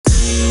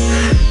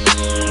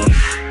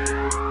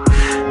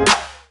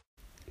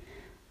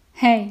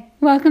Hey,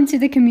 welcome to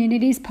the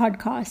Communities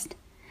Podcast.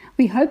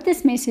 We hope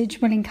this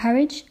message will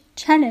encourage,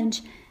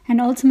 challenge,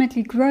 and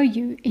ultimately grow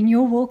you in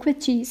your walk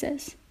with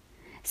Jesus.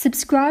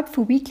 Subscribe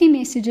for weekly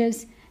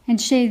messages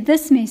and share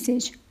this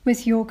message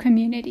with your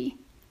community.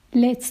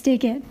 Let's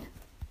dig in.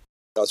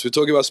 So we're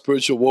talking about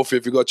spiritual warfare.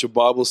 If you've got your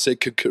Bible, 2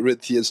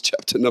 Corinthians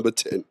chapter number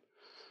 10.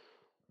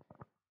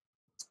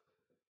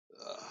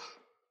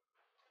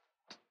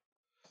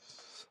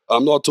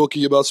 I'm not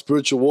talking about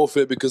spiritual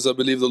warfare because I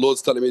believe the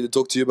Lord's telling me to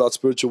talk to you about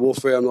spiritual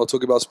warfare. I'm not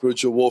talking about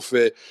spiritual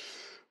warfare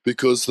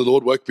because the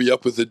Lord woke me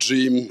up with a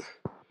dream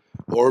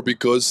or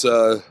because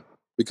of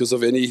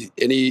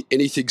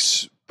anything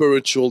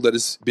spiritual that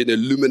has been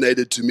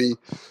illuminated to me.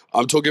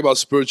 I'm talking about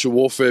spiritual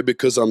warfare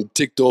because I'm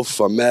ticked off,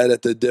 I'm mad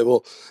at the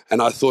devil,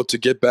 and I thought to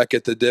get back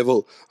at the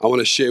devil, I want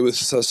to share with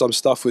some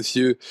stuff with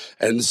you.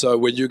 And so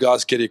when you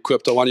guys get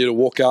equipped, I want you to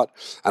walk out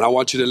and I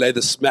want you to lay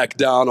the smack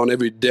down on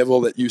every devil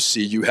that you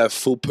see. You have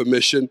full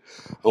permission.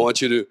 I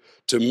want you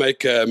to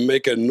make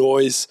a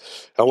noise.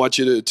 I want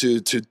you to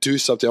do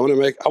something. I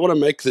want to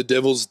make the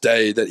devil's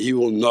day that he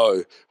will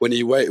know when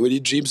he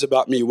dreams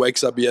about me, he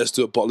wakes up, he has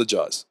to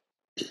apologize.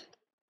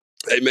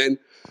 Amen.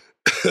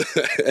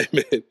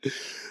 Amen.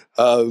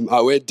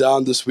 I went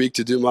down this week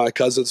to do my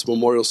cousin's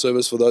memorial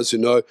service. For those who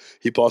know,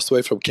 he passed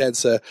away from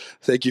cancer.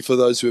 Thank you for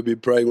those who have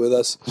been praying with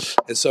us.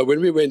 And so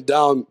when I went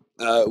down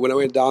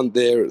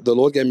there, the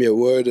Lord gave me a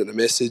word and a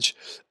message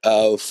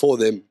for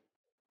them.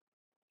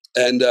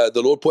 And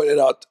the Lord pointed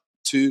out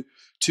two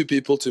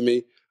people to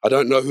me. I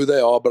don't know who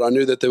they are, but I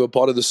knew that they were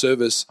part of the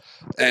service.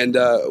 And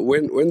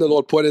when the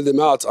Lord pointed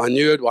them out, I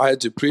knew I had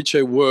to preach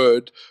a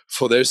word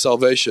for their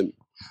salvation.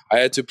 I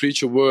had to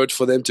preach a word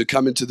for them to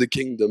come into the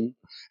kingdom.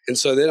 And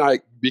so then I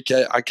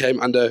came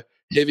under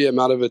heavy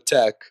amount of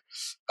attack.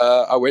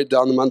 I went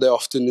down the Monday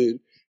afternoon,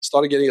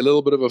 started getting a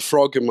little bit of a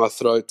frog in my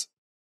throat.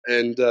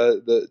 And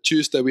the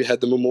Tuesday we had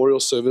the memorial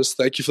service.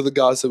 Thank you for the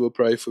guys that were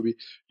praying for me.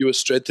 You were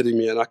strengthening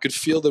me. And I could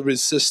feel the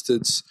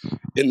resistance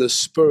in the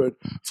spirit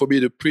for me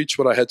to preach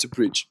what I had to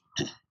preach.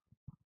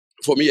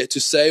 For me to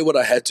say what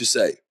I had to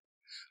say.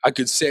 I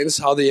could sense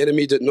how the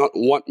enemy did not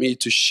want me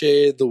to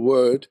share the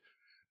word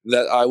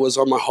that I was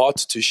on my heart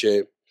to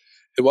share.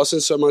 It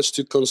wasn't so much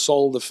to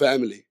console the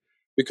family,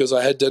 because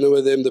I had dinner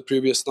with them the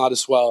previous night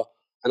as well,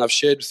 and I've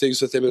shared things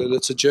with them, and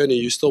it's a journey.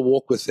 You still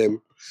walk with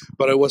them.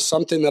 But it was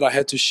something that I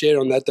had to share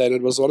on that day, and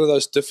it was one of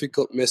those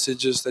difficult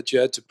messages that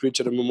you had to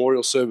preach at a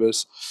memorial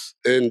service,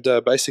 and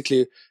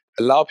basically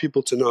allow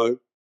people to know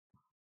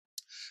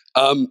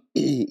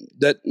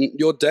that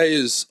your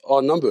days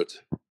are numbered,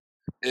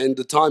 and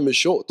the time is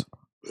short.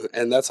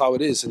 And that's how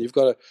it is. And you've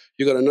got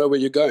to know where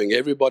you're going.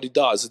 Everybody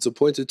dies. It's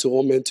appointed to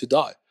all men to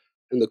die.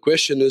 And the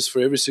question is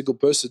for every single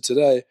person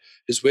today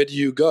is, where do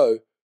you go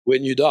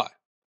when you die?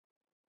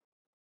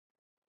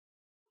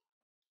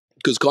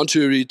 Because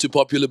contrary to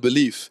popular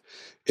belief,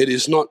 it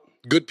is not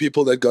good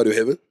people that go to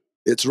heaven.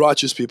 It's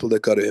righteous people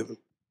that go to heaven.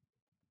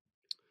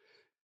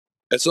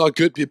 It's not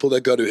good people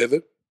that go to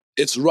heaven.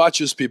 It's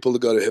righteous people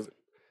that go to heaven.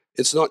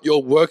 It's not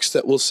your works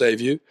that will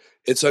save you.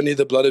 It's only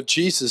the blood of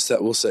Jesus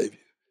that will save you.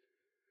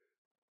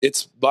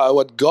 It's by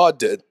what God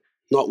did,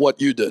 not what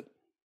you did.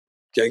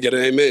 Can I get an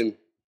amen?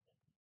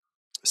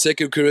 2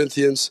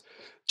 Corinthians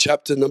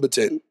chapter number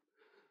 10.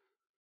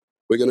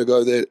 We're going to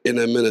go there in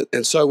a minute.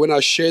 And so when I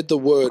shared the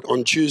word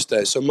on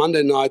Tuesday, so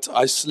Monday night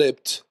I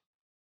slept.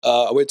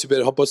 I went to bed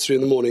at 3:30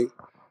 in the morning.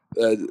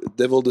 The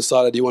devil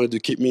decided he wanted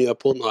to keep me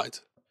up all night.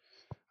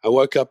 I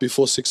woke up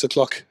before 6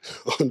 o'clock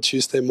on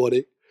Tuesday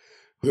morning.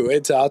 We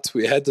went out.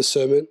 We had the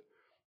sermon.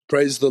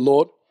 Praise the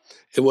Lord.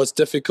 It was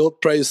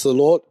difficult, praise the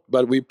Lord,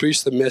 but we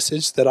preached the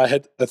message that I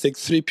had, I think,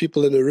 3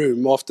 people in the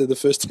room after the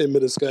first 10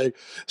 minutes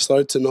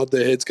started to nod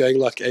their heads going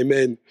like,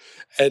 amen.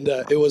 And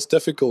it was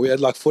difficult. We had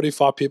like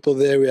 45 people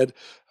there. We had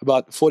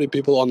about 40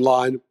 people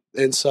online.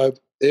 And so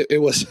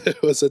it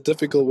was a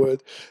difficult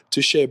word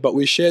to share, but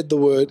we shared the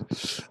word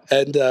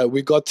and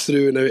we got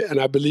through, and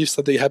I believe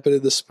something happened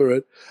in the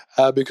spirit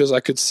because I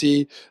could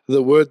see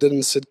the word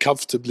didn't sit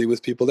comfortably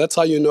with people. That's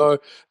how you know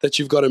that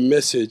you've got a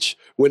message,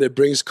 when it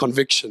brings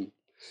conviction.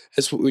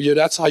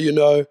 That's how you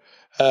know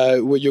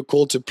when you're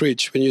called to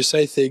preach. When you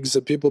say things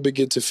that people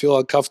begin to feel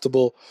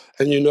uncomfortable,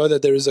 and you know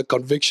that there is a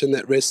conviction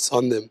that rests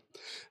on them.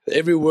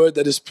 Every word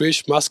that is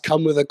preached must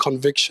come with a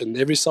conviction.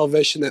 Every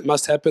salvation that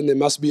must happen, there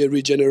must be a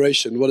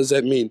regeneration. What does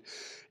that mean?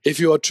 If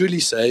you are truly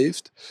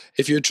saved,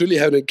 if you truly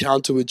have an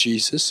encounter with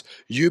Jesus,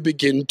 you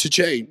begin to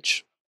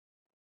change.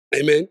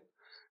 Amen.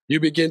 You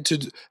begin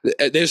to,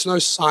 there's no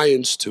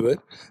science to it.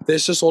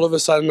 There's just all of a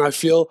sudden I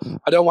feel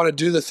I don't want to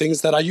do the things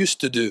that I used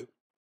to do.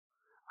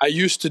 I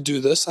used to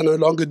do this, I no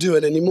longer do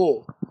it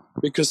anymore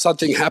because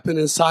something happened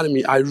inside of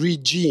me. I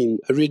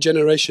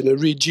regeneration,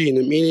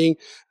 meaning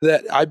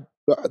that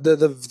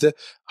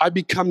I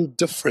become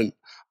different.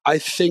 I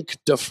think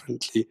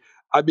differently.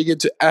 I begin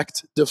to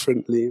act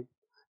differently.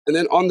 And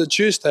then on the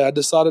Tuesday, I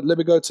decided, let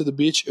me go to the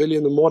beach early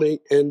in the morning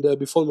and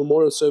before the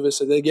memorial service.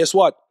 And then guess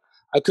what?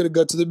 I couldn't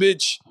go to the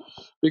beach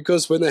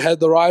because when they had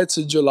the riots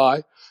in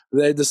July,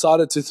 they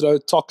decided to throw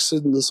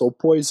toxins or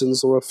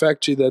poisons or a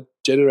factory that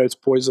generates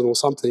poison or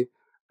something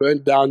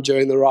burnt down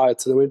during the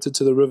riots, and they went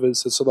into the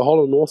rivers. And so the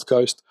whole of the North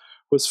Coast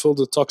was filled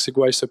with toxic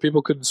waste, so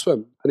people couldn't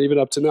swim. And even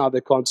up to now,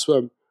 they can't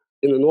swim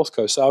in the North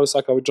Coast. So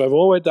I drove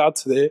all the way down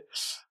to there,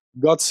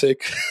 got sick,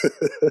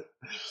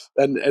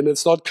 and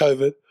it's not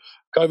COVID.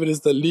 COVID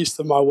is the least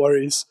of my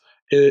worries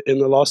in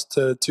the last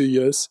 2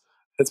 years.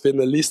 It's been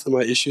the least of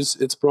my issues.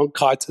 It's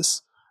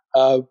bronchitis.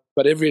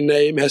 But every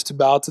name has to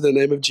bow to the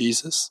name of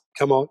Jesus.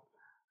 Come on.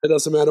 It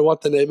doesn't matter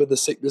what the name of the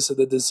sickness or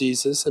the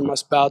disease is. It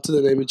must bow to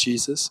the name of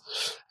Jesus.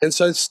 And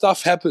so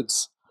stuff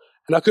happens.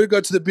 And I couldn't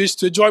go to the beach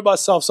to enjoy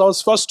myself. So I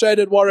was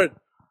frustrated, Warren.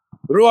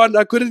 Ruan,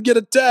 I couldn't get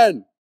a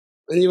tan.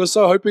 And he was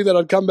so hoping that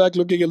I'd come back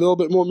looking a little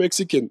bit more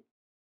Mexican.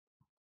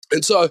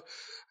 And so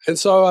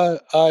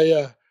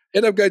I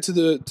end up going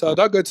I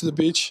don't go to the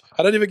beach.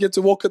 I don't even get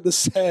to walk on the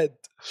sand.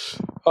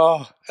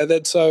 And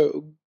then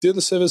so do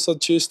the service on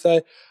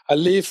Tuesday. I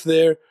leave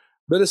there,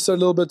 minister a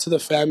little bit to the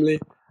family.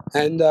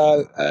 And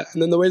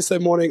then the Wednesday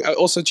morning,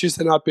 also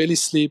Tuesday night, barely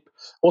sleep.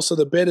 Also,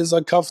 the bed is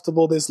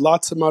uncomfortable. There's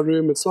lights in my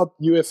room. It's not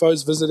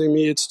UFOs visiting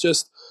me. It's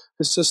just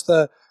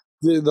the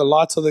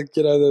lights of the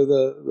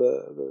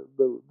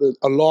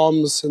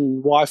alarms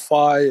and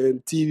Wi-Fi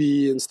and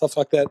TV and stuff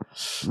like that.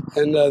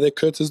 And the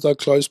curtains don't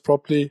close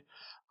properly.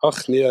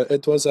 Ach nee,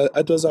 it was a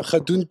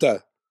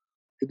gedunte.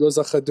 It was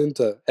a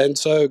gedunte. And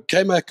so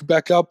came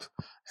back up,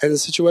 and the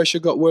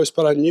situation got worse.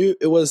 But I knew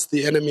it was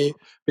the enemy,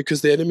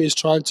 because the enemy is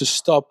trying to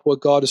stop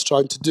what God is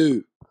trying to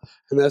do.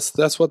 And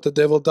that's what the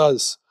devil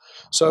does.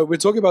 So we're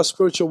talking about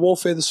spiritual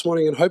warfare this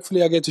morning, and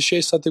hopefully I get to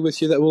share something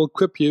with you that will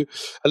equip you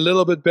a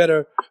little bit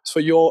better for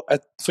your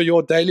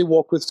daily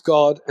walk with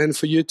God, and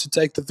for you to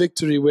take the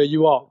victory where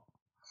you are.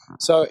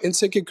 So in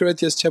 2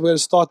 Corinthians chapter, we're going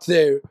to start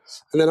there,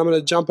 and then I'm going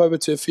to jump over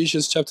to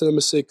Ephesians chapter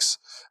number 6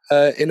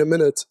 in a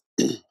minute.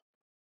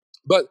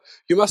 But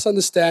you must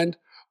understand,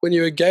 when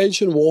you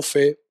engage in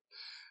warfare,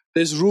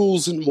 there's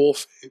rules in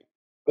warfare.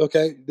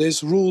 Okay?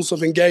 There's rules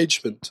of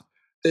engagement.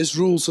 There's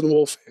rules in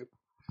warfare.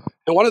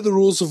 And one of the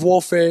rules of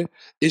warfare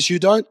is you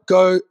don't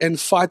go and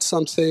fight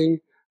something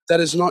that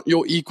is not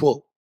your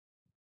equal.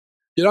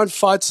 You don't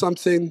fight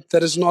something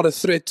that is not a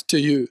threat to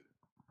you.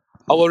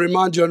 I will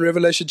remind you on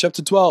Revelation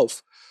chapter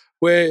 12,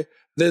 where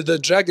the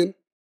dragon,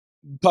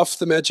 Puff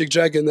the magic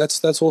dragon,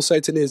 that's all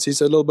Satan is. He's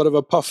a little bit of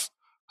a puff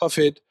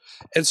head.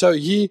 And so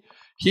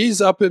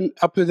he's up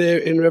there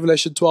in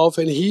Revelation 12,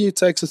 and he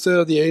takes a third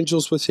of the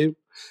angels with him,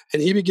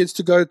 and he begins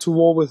to go to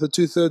war with the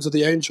 2/3 of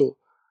the angel.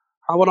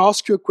 I want to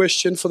ask you a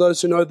question for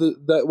those who know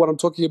that what I'm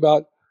talking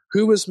about.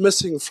 Who was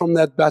missing from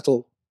that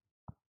battle?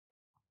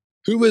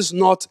 Who was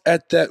not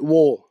at that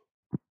war?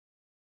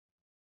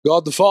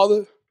 God the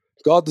Father,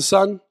 God the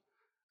Son,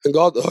 and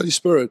God the Holy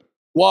Spirit.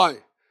 Why?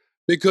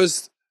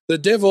 Because the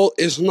devil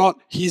is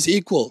not his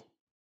equal.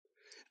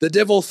 The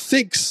devil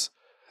thinks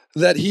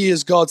that he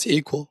is God's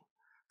equal.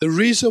 The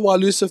reason why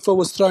Lucifer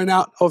was thrown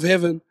out of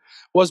heaven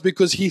was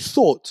because he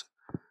thought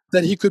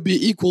that he could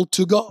be equal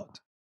to God.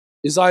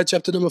 Isaiah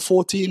chapter number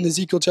 14,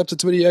 Ezekiel chapter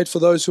 28, for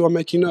those who are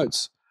making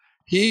notes.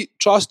 He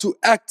tries to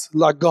act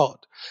like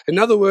God. In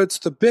other words,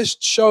 the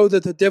best show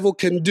that the devil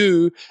can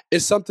do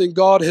is something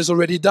God has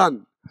already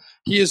done.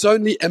 He is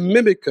only a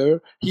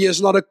mimicker. He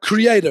is not a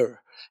creator.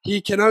 He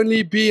can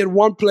only be in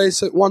one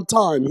place at one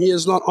time. He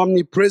is not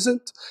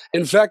omnipresent.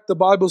 In fact, the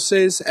Bible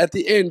says at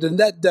the end, in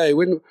that day,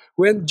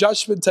 when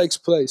judgment takes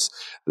place,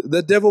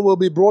 the devil will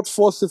be brought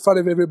forth in front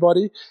of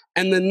everybody,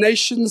 and the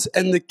nations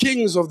and the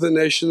kings of the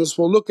nations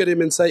will look at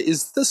him and say,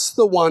 is this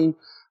the one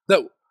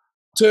that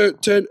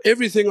turned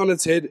everything on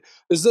its head?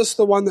 Is this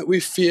the one that we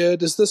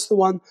feared? Is this the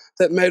one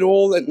that made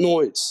all that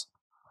noise?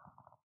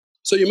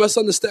 So you must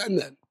understand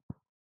that.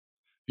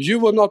 You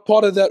were not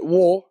part of that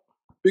war,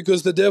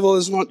 because the devil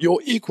is not your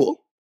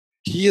equal.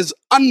 He is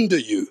under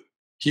you.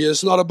 He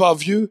is not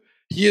above you.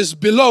 He is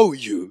below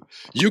you.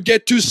 You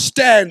get to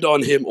stand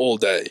on him all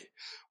day.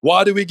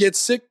 Why do we get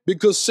sick?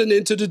 Because sin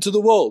entered into the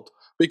world.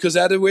 Because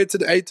Adam went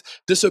and ate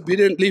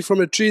disobediently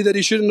from a tree that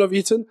he shouldn't have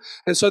eaten.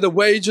 And so the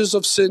wages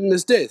of sin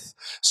is death.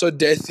 So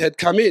death had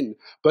come in.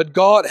 But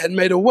God had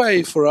made a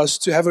way for us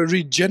to have a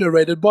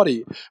regenerated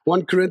body.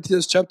 1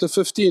 Corinthians chapter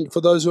 15, for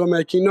those who are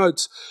making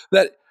notes,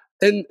 that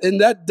in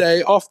that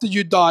day, after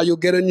you die, you'll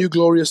get a new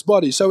glorious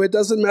body. So it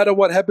doesn't matter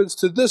what happens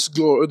to this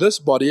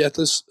body at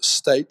this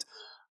state,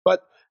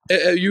 but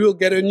you will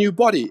get a new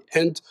body.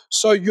 And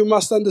so you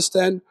must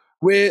understand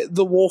where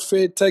the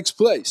warfare takes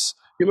place.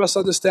 You must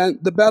understand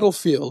the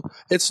battlefield.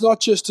 It's not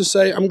just to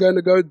say, I'm going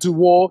to go to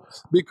war,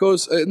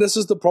 because this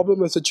is the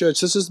problem with the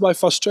church. This is my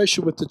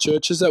frustration with the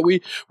church, is that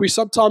we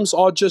sometimes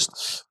are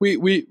just,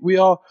 we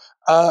are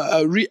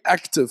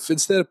reactive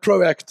instead of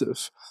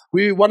proactive.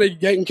 We want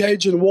to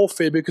engage in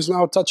warfare because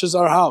now it touches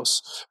our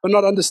house, but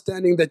not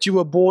understanding that you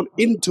were born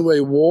into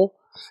a war,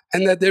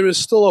 and that there is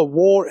still a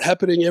war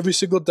happening every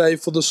single day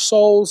for the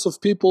souls of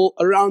people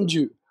around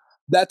you.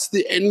 That's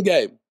the end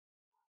game.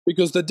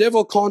 Because the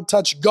devil can't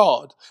touch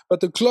God, but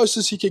the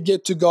closest he can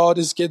get to God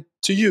is get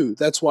to you.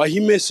 That's why he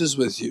messes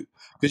with you,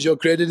 because you're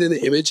created in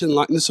the image and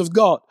likeness of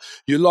God.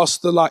 You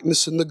lost the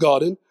likeness in the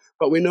garden,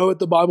 but we know what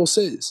the Bible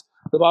says.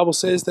 The Bible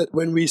says that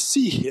when we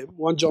see him,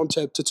 1 John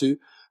chapter 2,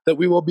 that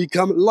we will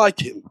become like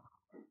him.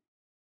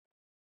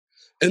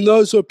 And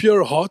those who are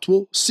pure of heart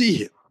will see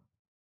him.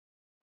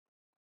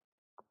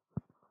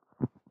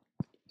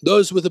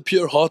 Those with a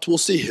pure heart will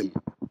see him.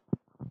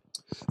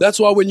 That's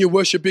why when you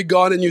worship big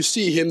God and you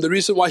see him, the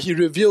reason why he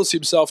reveals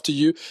himself to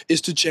you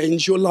is to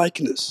change your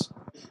likeness.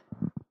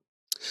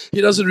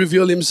 He doesn't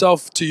reveal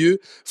himself to you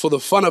for the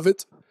fun of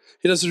it.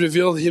 He doesn't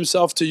reveal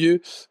himself to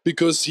you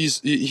because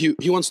he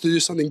wants to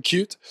do something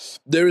cute.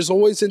 There is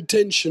always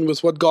intention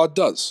with what God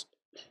does.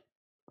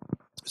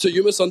 So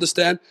you must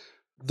understand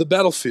the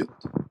battlefield.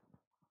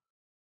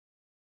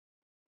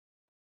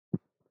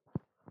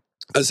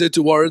 I said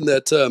to Warren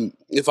that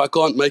if I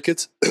can't make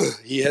it,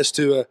 he has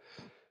to,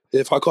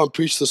 if I can't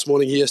preach this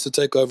morning, he has to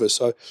take over.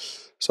 So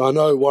I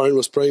know Warren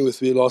was praying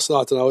with me last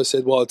night, and I always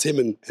said, well, it's him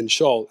and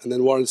Charles. And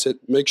then Warren said,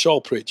 make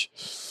Charles preach.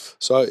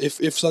 So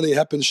if something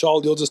happens,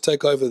 Charles, you'll just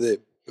take over there.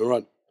 All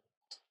right.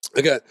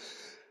 Okay.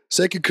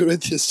 2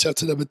 Corinthians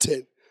chapter number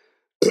 10,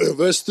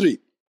 verse 3.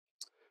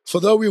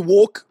 For though we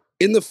walk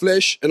in the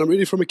flesh, and I'm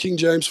reading from a King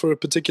James for a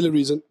particular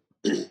reason.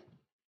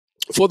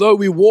 For though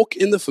we walk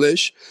in the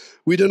flesh,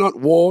 we do not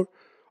war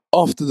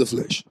after the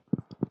flesh.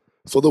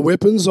 For the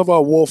weapons of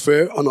our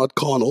warfare are not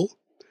carnal,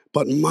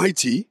 but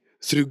mighty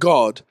through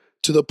God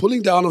to the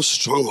pulling down of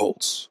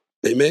strongholds.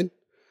 Amen?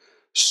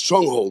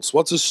 Strongholds.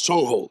 What's a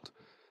stronghold?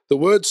 The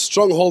word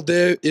stronghold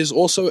there is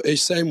also a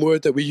same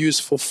word that we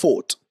use for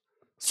fort,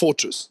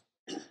 fortress.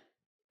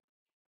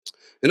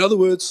 In other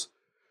words,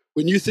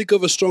 when you think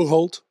of a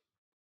stronghold,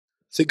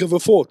 think of a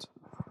fort.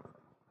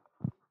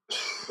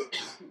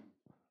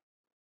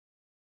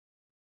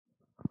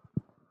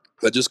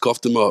 I just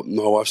coughed in my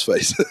wife's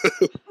face.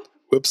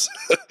 Whoops.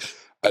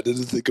 I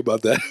didn't think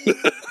about that.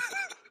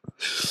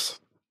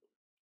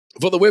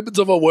 For the weapons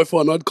of our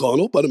warfare are not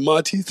carnal, but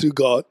mighty through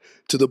God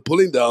to the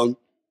pulling down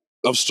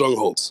of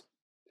strongholds.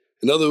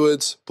 In other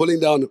words, pulling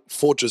down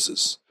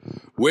fortresses.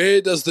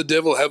 Where does the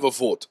devil have a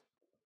fort?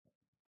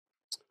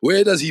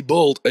 Where does he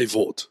build a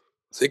fort?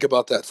 Think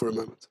about that for a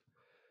moment.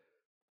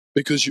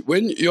 Because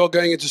when you're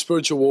going into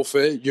spiritual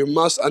warfare, you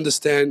must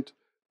understand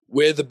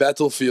where the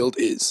battlefield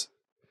is.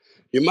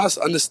 You must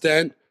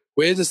understand,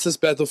 where does this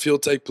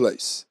battlefield take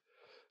place?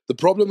 The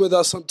problem with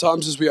us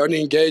sometimes is we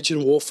only engage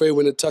in warfare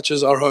when it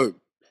touches our home.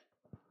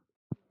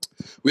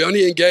 We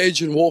only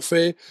engage in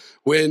warfare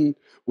when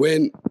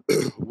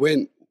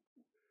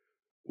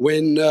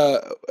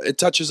it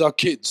touches our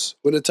kids,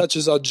 when it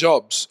touches our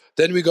jobs.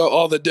 Then we go,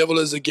 oh, the devil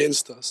is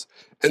against us.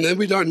 And then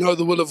we don't know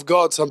the will of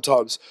God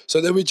sometimes.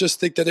 So then we just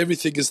think that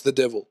everything is the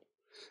devil.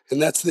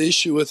 And that's the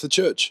issue with the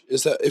church,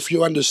 is that if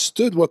you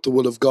understood what the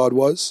will of God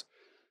was,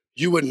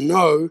 you would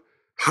know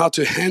how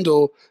to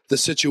handle the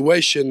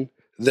situation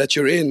that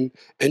you're in,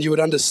 and you would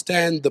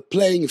understand the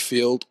playing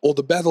field or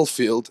the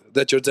battlefield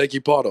that you're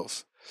taking part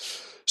of.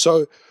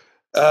 So,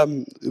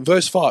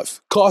 verse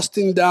 5,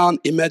 casting down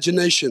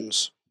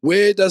imaginations.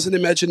 Where does an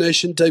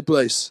imagination take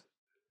place?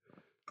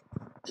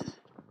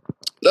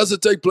 Does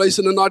it take place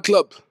in a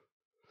nightclub?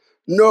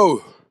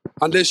 No,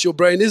 unless your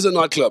brain is a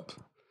nightclub.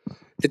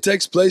 It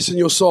takes place in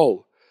your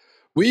soul.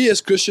 We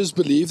as Christians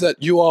believe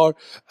that you are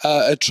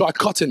a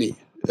trichotomy,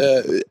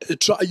 a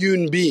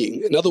triune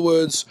being. In other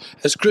words,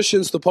 as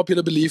Christians, the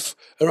popular belief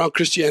around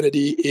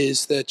Christianity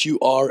is that you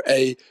are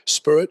a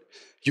spirit,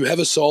 you have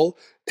a soul,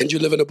 and you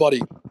live in a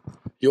body.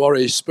 You are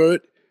a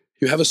spirit,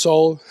 you have a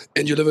soul,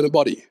 and you live in a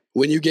body.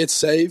 When you get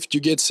saved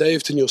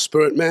in your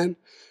spirit man,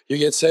 you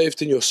get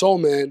saved in your soul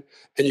man,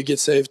 and you get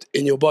saved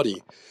in your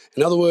body.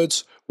 In other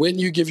words, when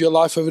you give your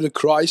life over to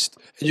Christ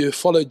and you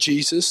follow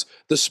Jesus,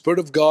 the Spirit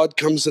of God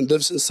comes and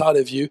lives inside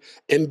of you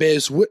and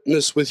bears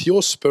witness with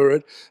your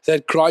spirit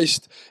that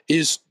Christ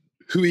is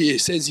who he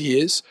says he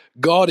is,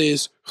 God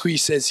is who he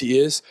says he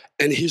is,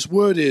 and his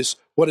word is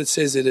what it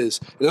says it is.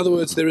 In other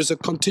words, there is a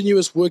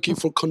continuous working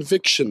for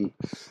conviction.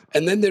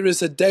 And then there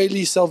is a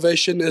daily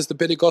salvation, as the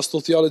Pentecostal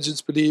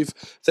theologians believe,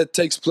 that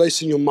takes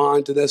place in your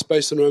mind, and that's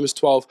based on Romans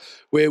 12,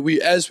 where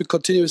as we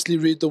continuously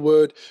read the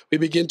word, we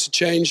begin to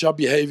change our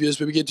behaviors,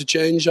 we begin to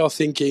change our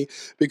thinking,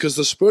 because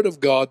the Spirit of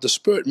God, the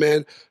Spirit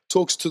man,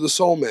 talks to the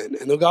soul man.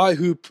 And a guy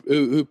who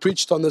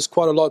preached on this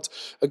quite a lot,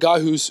 a guy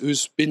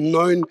who's been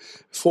known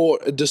for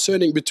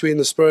discerning between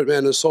the Spirit man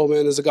and the soul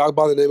man, is a guy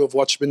by the name of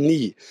Watchman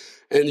Nee.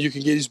 And you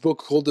can get his book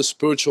called The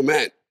Spiritual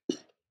Man,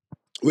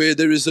 where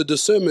there is a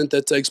discernment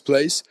that takes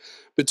place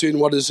between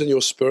what is in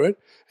your spirit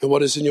and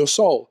what is in your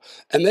soul.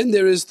 And then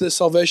there is the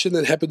salvation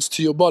that happens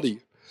to your body.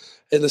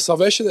 And the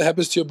salvation that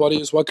happens to your body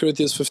is 1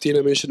 Corinthians 15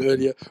 I mentioned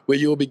earlier, where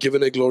you will be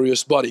given a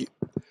glorious body.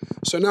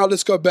 So now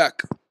let's go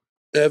back.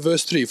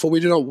 Verse 3, for we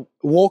do not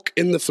walk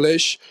in the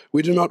flesh,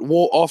 we do not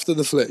war after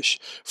the flesh.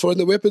 For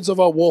the weapons of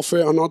our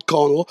warfare are not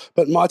carnal,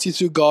 but mighty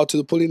through God to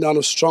the pulling down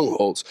of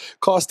strongholds,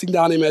 casting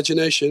down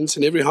imaginations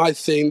and every high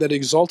thing that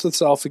exalts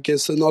itself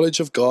against the knowledge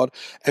of God,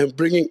 and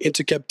bringing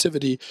into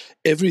captivity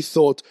every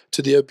thought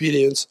to the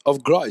obedience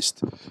of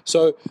Christ.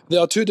 So there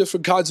are two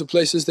different kinds of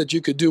places that you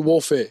could do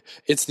warfare.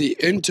 It's the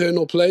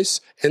internal place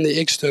and the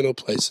external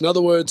place. In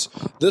other words,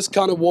 this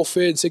kind of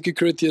warfare in 2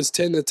 Corinthians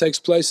 10 that takes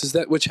place is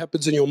that which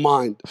happens in your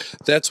mind.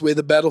 That's where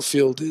the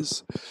battlefield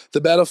is.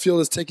 The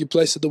battlefield is taking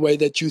place in the way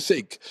that you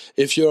think.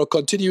 If you're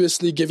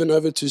continuously given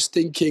over to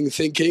stinking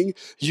thinking,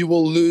 you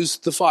will lose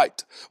the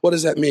fight. What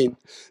does that mean?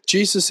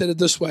 Jesus said it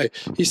this way.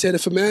 He said,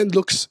 if a man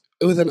looks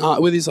with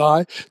his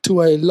eye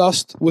to a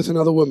lust with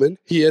another woman,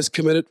 he has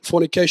committed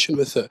fornication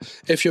with her.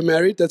 If you're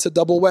married, that's a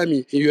double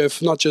whammy. You have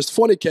not just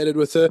fornicated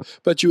with her,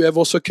 but you have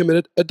also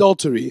committed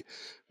adultery.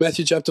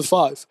 Matthew chapter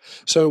 5.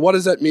 So what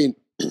does that mean?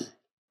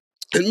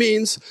 It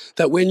means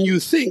that when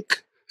you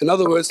think, in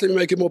other words, let me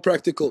make it more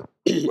practical.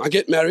 I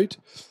get married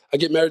to a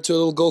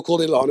little girl called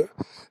Ilana.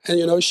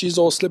 And, she's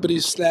all slippity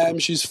slam.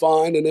 She's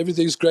fine and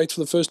everything's great for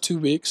the first 2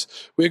 weeks.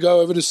 We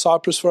go over to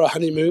Cyprus for a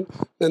honeymoon.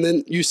 And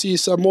then you see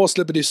some more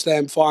slippity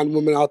slam fine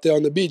women out there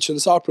on the beach in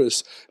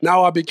Cyprus.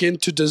 Now I begin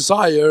to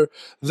desire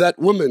that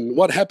woman.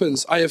 What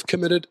happens? I have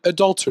committed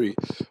adultery.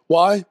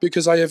 Why?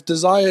 Because I have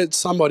desired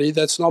somebody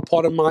that's not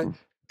part of my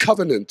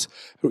covenant.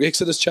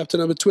 Exodus chapter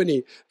number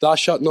 20. Thou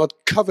shalt not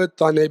covet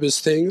thy neighbor's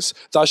things.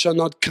 Thou shalt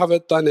not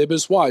covet thy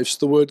neighbor's wives.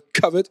 The word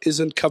covet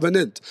isn't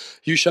covenant.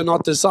 You shall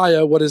not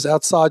desire what is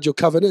outside your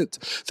covenant.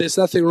 There's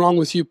nothing wrong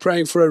with you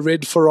praying for a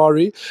red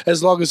Ferrari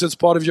as long as it's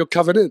part of your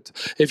covenant.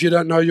 If you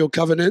don't know your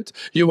covenant,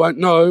 you won't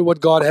know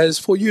what God has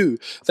for you.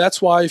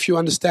 That's why if you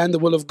understand the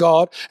will of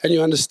God and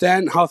you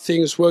understand how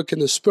things work in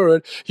the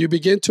Spirit, you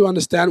begin to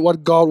understand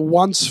what God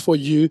wants for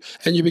you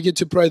and you begin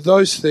to pray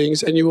those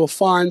things and you will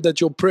find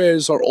that your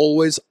prayers are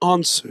always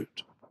answered.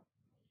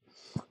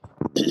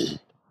 The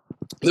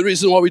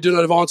reason why we do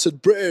not have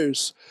answered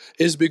prayers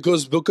is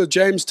because Book of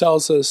James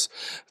tells us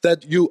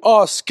that you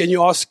ask and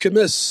you ask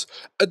amiss,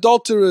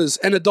 adulterers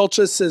and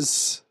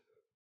adulteresses.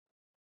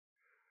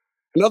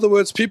 In other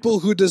words, people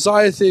who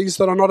desire things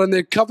that are not in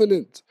their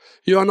covenant.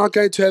 You are not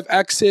going to have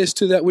access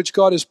to that which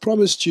God has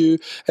promised you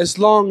as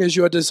long as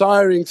you are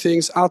desiring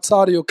things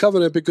outside of your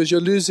covenant, because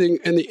you're losing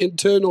in the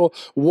internal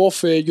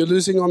warfare. You're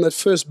losing on that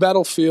first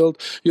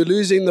battlefield. You're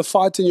losing the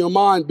fight in your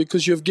mind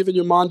because you've given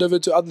your mind over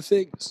to other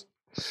things.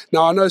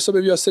 Now, I know some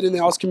of you are sitting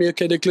there asking me,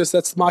 okay, Nicholas,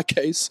 that's my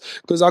case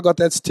because I got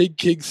that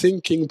stinking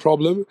thinking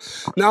problem.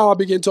 Now I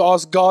begin to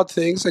ask God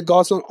things and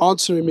God's not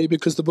answering me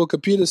because the book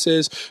of Peter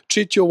says,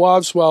 treat your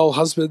wives well,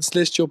 husbands,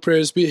 lest your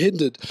prayers be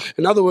hindered.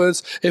 In other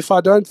words, if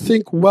I don't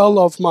think well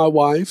of my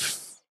wife,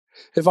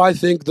 if I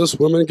think this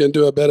woman can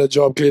do a better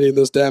job cleaning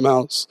this damn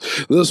house,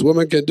 this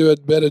woman can do a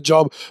better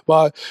job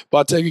by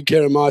taking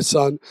care of my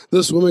son,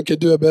 this woman can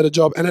do a better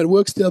job. And it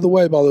works the other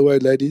way, by the way,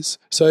 ladies.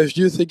 So if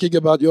you're thinking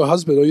about your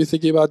husband or you're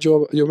thinking about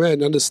your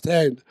man,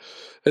 understand,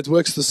 it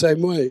works the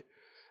same way.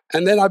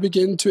 And then I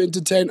begin to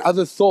entertain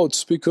other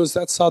thoughts because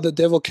that's how the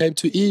devil came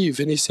to Eve.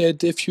 And he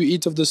said, if you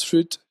eat of this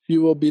fruit,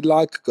 you will be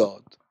like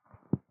God,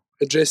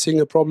 addressing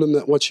a problem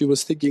that what she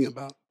was thinking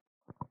about.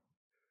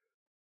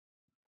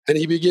 And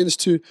he begins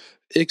to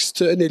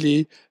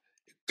externally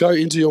go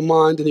into your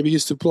mind and he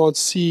begins to plant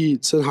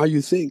seeds on how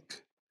you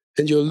think.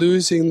 And you're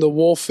losing the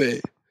warfare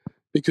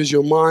because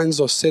your minds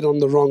are set on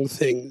the wrong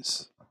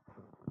things.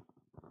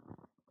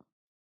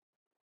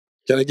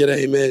 Can I get an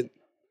amen?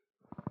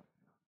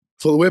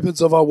 For the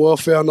weapons of our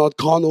warfare are not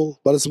carnal,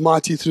 but it's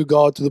mighty through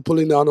God to the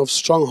pulling down of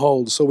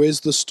strongholds. So where's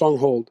the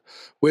stronghold?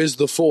 Where's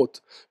the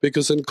fort?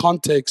 Because in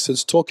context,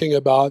 it's talking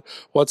about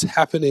what's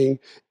happening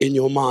in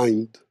your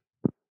mind.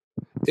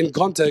 In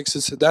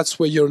context, that's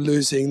where you're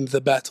losing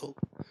the battle.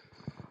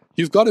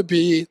 You've got to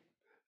be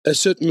a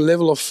certain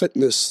level of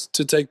fitness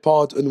to take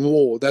part in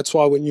war. That's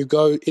why when you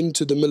go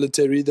into the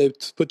military, they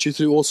put you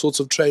through all sorts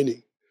of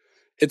training.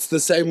 It's the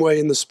same way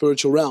in the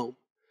spiritual realm.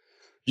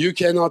 You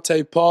cannot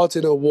take part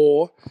in a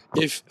war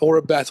or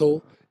a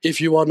battle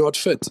if you are not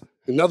fit.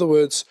 In other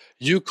words,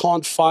 you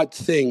can't fight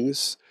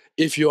things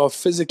if you are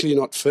physically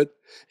not fit,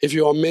 if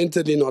you are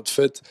mentally not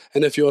fit,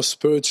 and if you are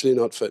spiritually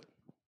not fit.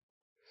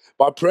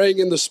 By praying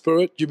in the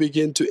Spirit, you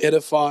begin to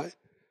edify,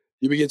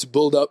 you begin to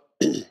build up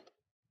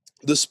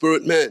the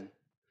spirit man.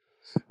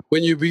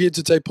 When you begin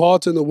to take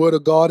part in the Word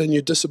of God and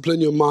you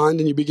discipline your mind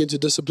and you begin to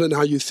discipline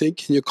how you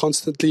think and you're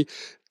constantly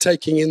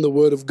taking in the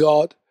Word of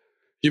God,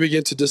 you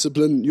begin to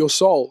discipline your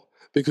soul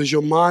because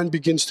your mind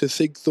begins to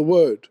think the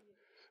Word.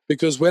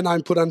 Because when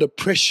I'm put under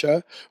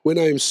pressure, when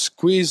I'm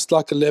squeezed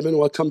like a lemon,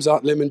 what comes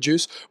out? Lemon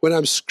juice. When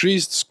I'm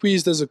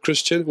squeezed as a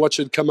Christian, what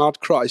should come out?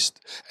 Christ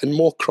and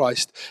more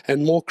Christ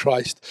and more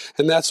Christ.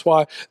 And that's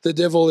why the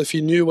devil, if he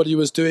knew what he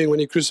was doing when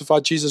he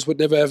crucified Jesus, would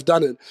never have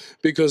done it,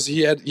 because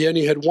he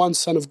only had one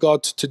Son of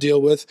God to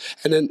deal with.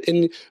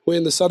 And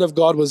when the Son of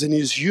God was in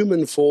his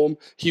human form,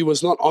 he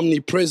was not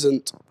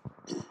omnipresent,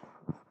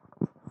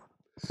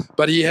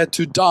 but he had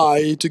to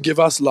die to give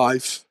us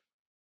life.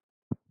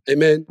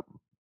 Amen.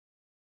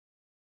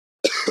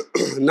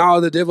 Now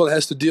the devil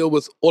has to deal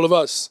with all of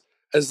us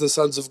as the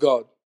sons of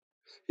God.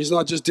 He's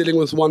not just dealing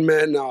with one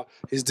man now.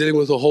 He's dealing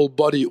with a whole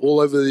body all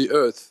over the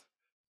earth.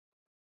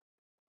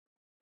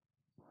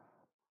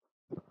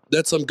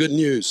 That's some good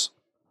news.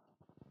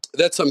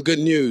 That's some good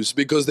news,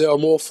 because there are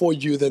more for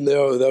you than there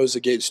are those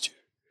against you.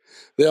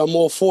 There are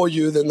more for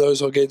you than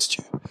those against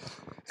you.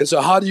 And so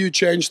how do you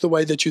change the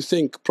way that you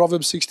think?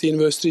 Proverbs 16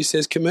 verse 3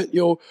 says, commit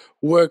your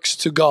works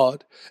to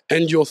God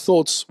and your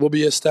thoughts will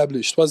be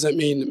established. What does that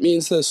mean? It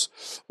means this: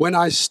 when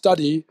I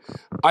study,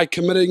 I'm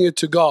committing it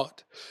to God.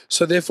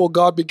 So therefore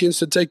God begins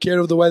to take care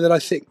of the way that I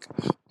think.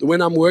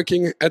 When I'm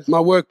working at my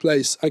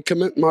workplace, I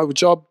commit my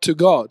job to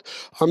God.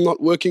 I'm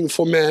not working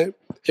for man.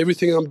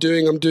 Everything I'm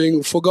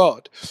doing for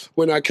God.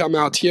 When I come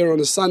out here on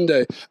a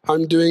Sunday,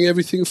 I'm doing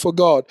everything for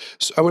God.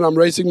 So when I'm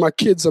raising my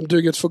kids, I'm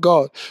doing it for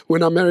God.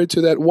 When I'm married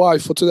to that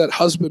wife or to that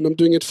husband, I'm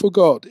doing it for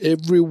God.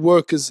 Every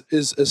work is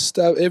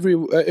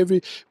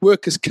every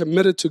work is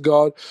committed to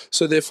God.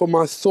 So therefore,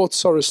 my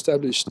thoughts are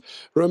established.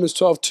 Romans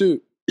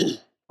 12:2.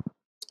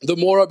 The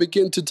more I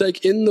begin to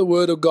take in the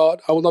Word of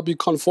God, I will not be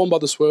conformed by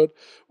this world,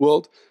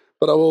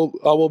 but I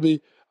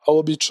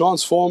will be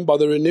transformed by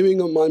the renewing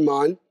of my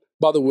mind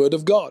by the Word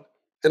of God.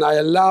 And I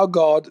allow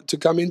God to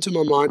come into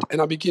my mind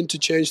and I begin to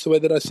change the way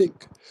that I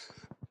think.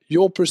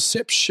 Your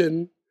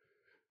perception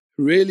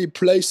really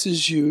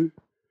places you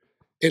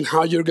in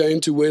how you're going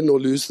to win or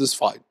lose this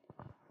fight.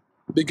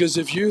 Because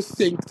if you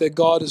think that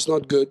God is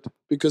not good,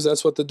 because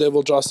that's what the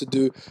devil tries to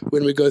do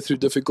when we go through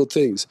difficult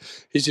things,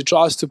 is he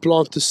tries to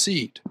plant the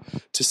seed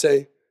to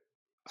say,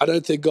 I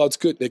don't think God's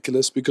good,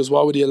 Nicholas, because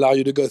why would he allow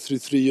you to go through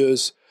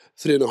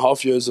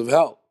 3.5 years of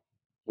hell?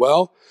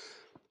 Well,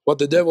 what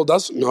the devil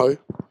doesn't know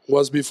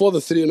was before the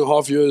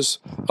 3.5 years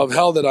of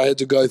hell that I had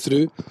to go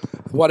through,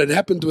 what had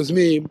happened with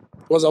me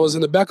was I was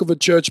in the back of a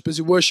church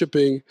busy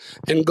worshiping,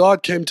 and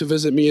God came to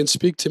visit me and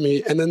speak to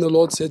me. And then the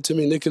Lord said to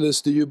me,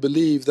 Nicholas, do you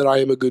believe that I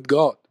am a good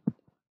God?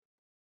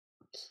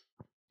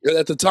 And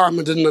at the time,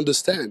 I didn't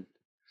understand.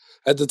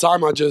 At the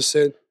time, I just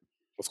said,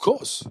 of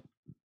course.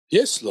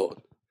 Yes, Lord,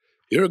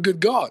 you're a good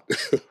God.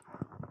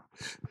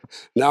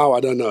 Now I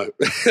don't know.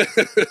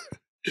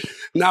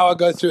 Now I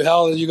go through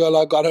hell and you go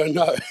like, I don't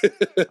know.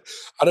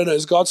 I don't know.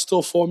 Is God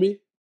still for me?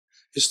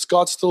 Is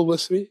God still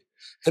with me?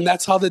 And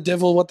that's how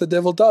what the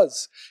devil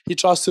does. He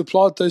tries to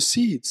plant those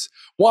seeds.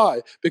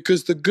 Why?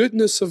 Because the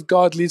goodness of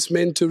God leads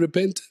men to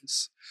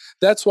repentance.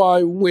 That's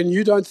why when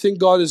you don't think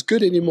God is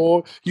good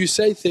anymore, you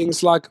say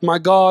things like, my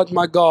God,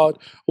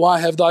 why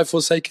have thou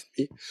forsaken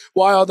me?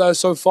 Why art thou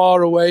so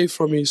far away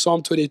from me?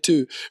 Psalm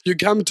 22. You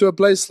come to a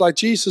place like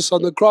Jesus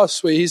on the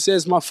cross where he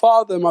says, my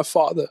Father,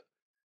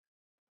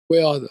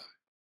 where are thou?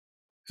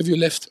 Have you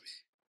left me?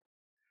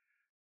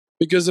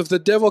 Because if the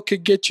devil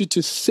could get you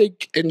to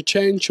think and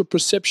change your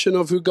perception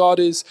of who God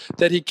is,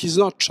 that he's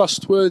not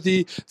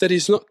trustworthy, that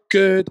he's not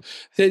good,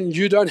 then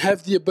you don't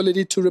have the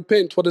ability to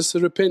repent. What does to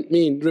repent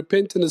mean?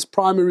 Repent in its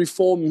primary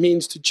form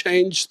means to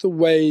change the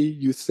way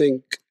you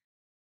think.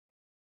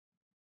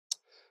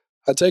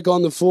 I take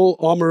on the full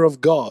armor of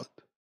God.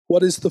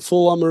 What is the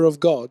full armor of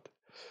God?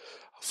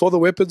 For the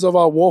weapons of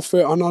our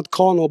warfare are not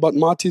carnal, but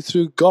mighty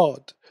through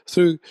God,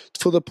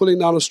 for the pulling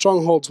down of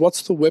strongholds.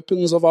 What's the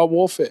weapons of our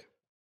warfare?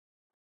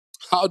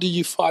 How do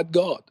you fight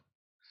God?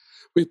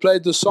 We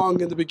played the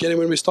song in the beginning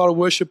when we started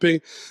worshiping,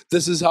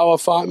 this is how I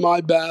fight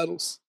my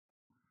battles.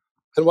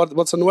 And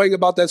what's annoying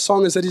about that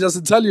song is that he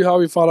doesn't tell you how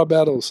we fight our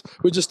battles.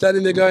 We're just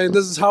standing there going,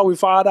 this is how we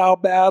fight our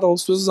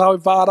battles. This is how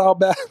we fight our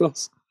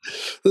battles.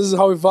 This is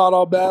how we fight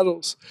our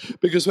battles.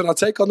 Because when I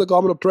take on the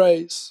garment of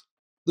praise,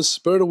 the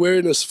spirit of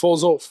weariness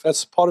falls off.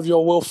 That's part of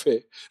your warfare.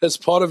 That's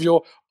part of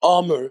your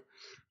armor.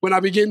 When I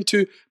begin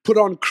to put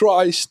on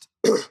Christ,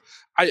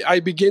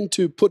 I begin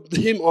to put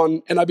him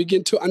on and I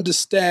begin to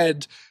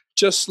understand,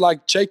 just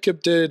like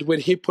Jacob did when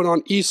he put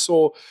on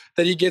Esau,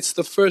 that he gets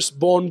the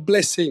firstborn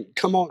blessing.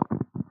 Come on.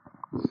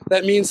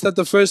 That means that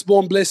the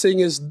firstborn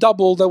blessing is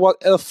double than what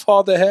a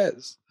father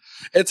has.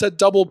 It's a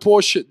double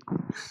portion.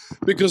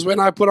 Because when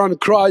I put on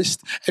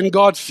Christ and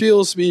God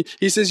feels me,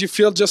 he says, you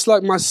feel just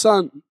like my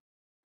son.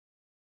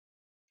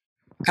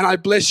 And I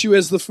bless you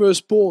as the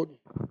firstborn.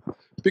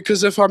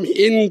 Because if I'm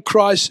in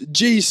Christ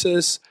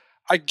Jesus,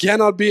 I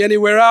cannot be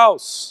anywhere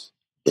else.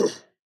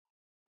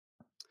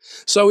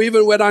 So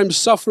even when I'm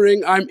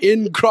suffering, I'm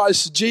in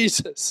Christ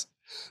Jesus.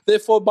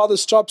 Therefore, by the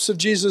stripes of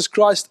Jesus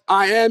Christ,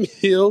 I am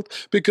healed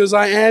because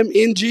I am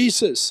in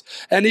Jesus.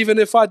 And even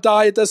if I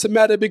die, it doesn't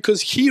matter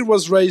because he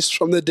was raised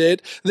from the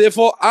dead.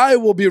 Therefore, I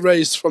will be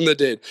raised from the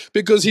dead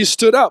because he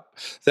stood up.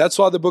 That's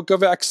why the book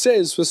of Acts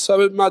says, with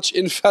so much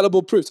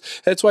infallible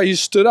proofs. That's why he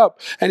stood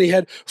up and he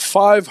had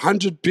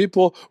 500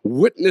 people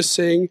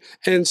witnessing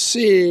and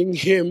seeing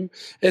him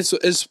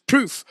as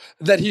proof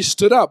that he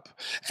stood up.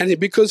 And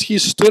because he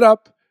stood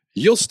up,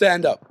 you'll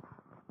stand up.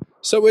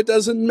 So it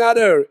doesn't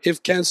matter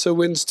if cancer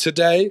wins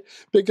today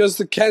because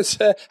the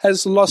cancer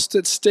has lost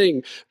its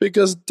sting,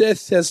 because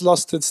death has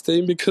lost its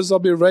sting, because I'll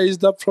be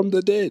raised up from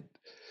the dead.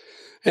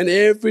 And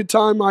every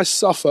time I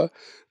suffer,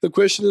 the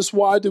question is,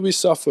 why do we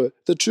suffer?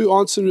 The true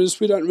answer is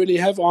we don't really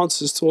have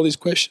answers to all these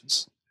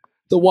questions.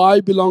 The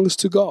why belongs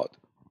to God.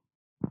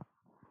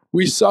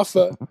 We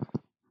suffer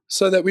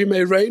so that we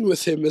may reign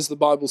with him, as the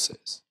Bible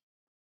says.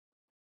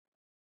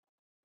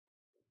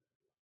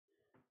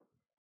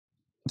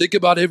 Think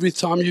about every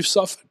time you've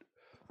suffered.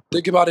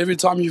 Think about every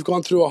time you've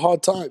gone through a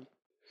hard time.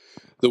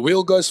 The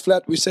wheel goes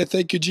flat, we say,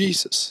 thank you,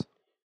 Jesus.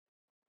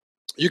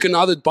 You can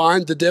either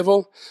bind the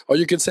devil or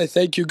you can say,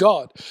 thank you,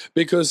 God,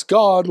 because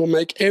God will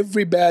make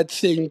every bad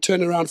thing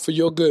turn around for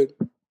your good.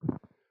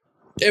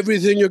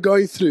 Everything you're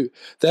going through.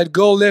 That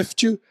girl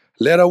left you,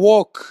 let her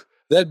walk.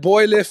 That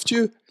boy left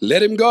you,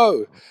 let him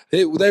go.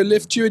 They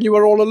left you and you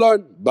were all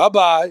alone.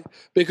 Bye-bye.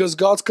 Because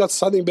God's got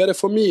something better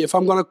for me. If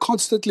I'm going to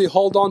constantly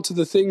hold on to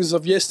the things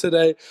of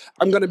yesterday,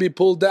 I'm going to be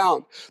pulled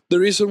down. The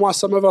reason why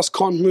some of us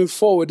can't move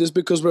forward is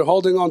because we're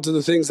holding on to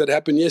the things that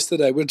happened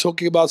yesterday. We're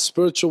talking about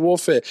spiritual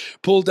warfare.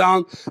 Pull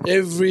down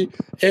every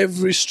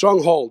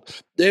stronghold,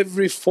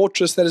 every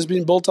fortress that has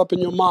been built up in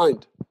your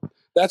mind.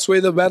 That's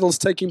where the battle's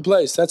taking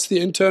place. That's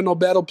the internal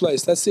battle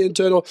place. That's the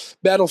internal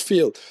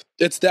battlefield.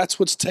 That's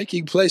what's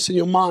taking place in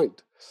your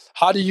mind.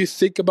 How do you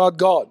think about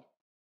God?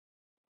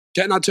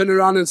 Can I turn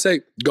around and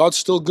say, God's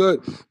still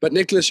good? But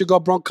Nicholas, you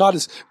got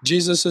bronchitis.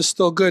 Jesus is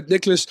still good.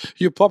 Nicholas,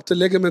 you popped a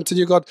ligament and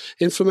you got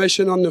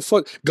inflammation on the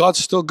foot. God's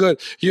still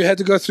good. You had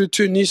to go through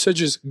 2 knee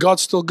surgeries.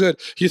 God's still good.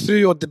 You threw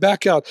your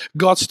back out.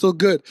 God's still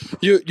good.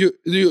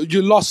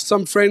 You lost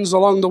some friends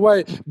along the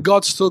way.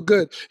 God's still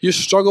good. You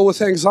struggle with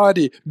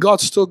anxiety.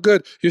 God's still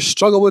good. You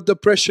struggle with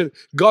depression.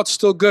 God's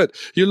still good.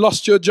 You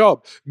lost your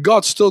job.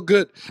 God's still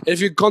good.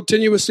 If you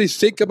continuously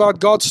think about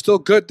God's still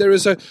good, there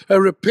is a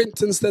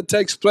repentance that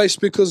takes place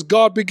because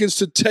God begins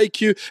to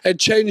take you and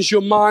change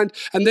your mind,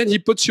 and then He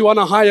puts you on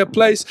a higher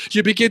place.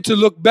 You begin to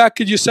look back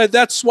and you say,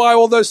 that's why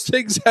all those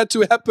things had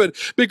to happen,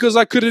 because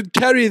I couldn't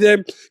carry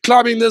them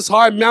climbing this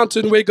high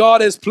mountain where God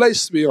has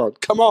placed me on.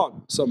 Come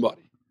on,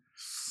 somebody.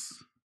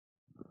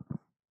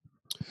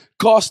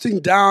 Casting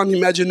down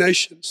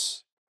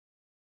imaginations.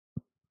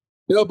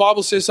 You know, the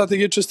Bible says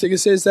something interesting. It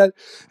says that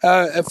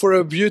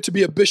for you to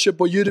be a bishop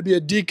or you to be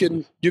a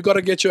deacon, you got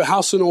to get your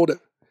house in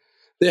order.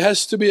 There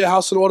has to be a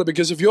house in order,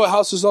 because if your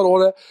house is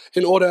not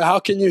in order, how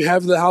can you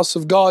have the house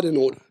of God in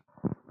order?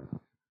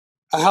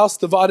 A house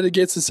divided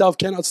against itself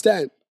cannot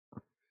stand.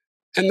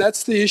 And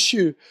that's the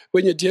issue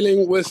when you're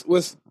dealing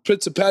with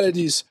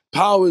principalities,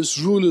 powers,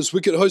 rulers,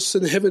 wicked hosts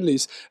in the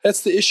heavenlies.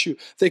 That's the issue.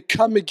 They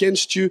come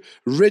against you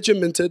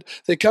regimented.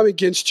 They come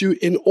against you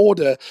in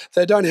order.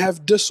 They don't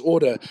have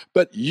disorder.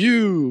 But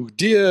you,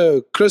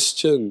 dear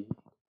Christian,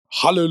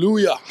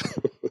 hallelujah,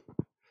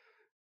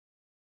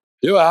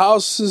 your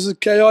house is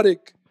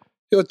chaotic.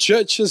 Your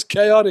church is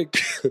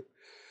chaotic.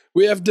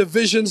 We have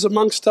divisions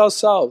amongst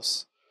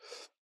ourselves.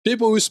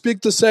 People who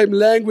speak the same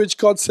language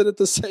can't sit at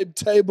the same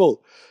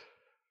table.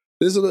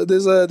 There's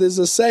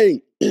a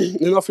saying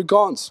in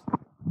Afrikaans.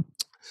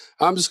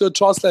 I'm just going to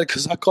translate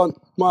because I can't.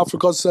 My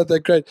Afrikaans is not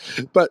that great.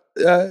 But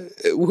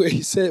where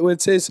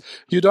it says,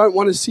 you don't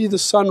want to see the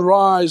sun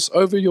rise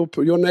over your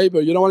neighbor.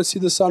 You don't want to see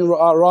the sun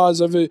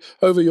rise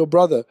over your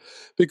brother,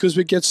 because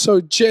we get so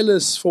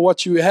jealous for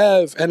what you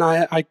have, and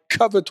I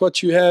covet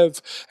what you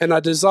have, and I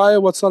desire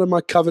what's not in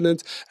my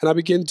covenant, and I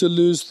begin to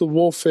lose the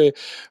warfare.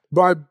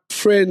 My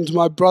friend,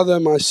 my brother,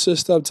 my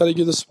sister, I'm telling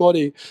you this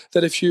morning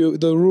that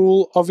the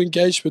rule of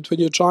engagement when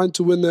you're trying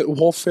to win that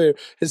warfare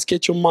is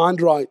get your mind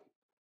right.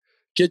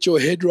 Get your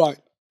head right.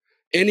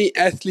 Any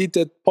athlete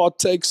that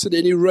partakes in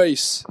any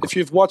race, if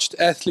you've watched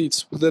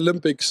athletes with the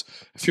Olympics,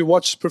 if you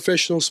watch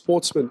professional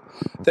sportsmen,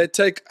 they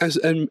take a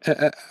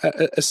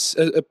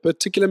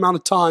particular amount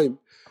of time.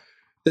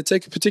 They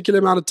take a particular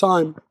amount of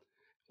time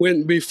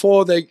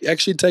before they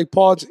actually take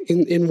part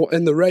in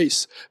the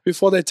race,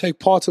 before they take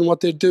part in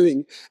what they're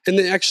doing, and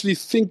they actually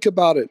think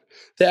about it.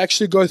 They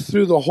actually go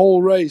through the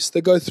whole race.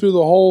 They go through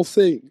the whole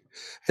thing,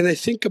 and they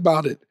think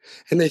about it,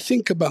 and they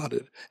think about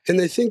it, and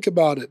they think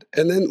about it.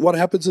 And then what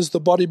happens is the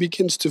body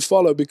begins to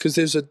follow, because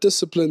there's a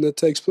discipline that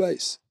takes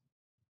place.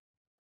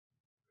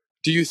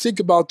 Do you think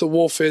about the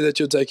warfare that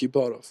you're taking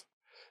part of?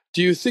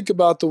 Do you think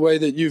about the way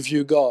that you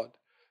view God?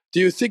 Do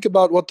you think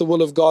about what the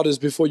will of God is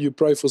before you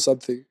pray for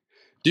something?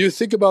 Do you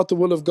think about the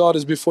will of God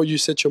is before you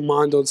set your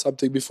mind on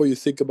something, before you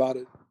think about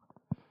it?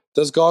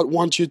 Does God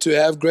want you to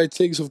have great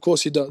things? Of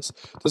course He does.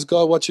 Does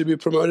God want you to be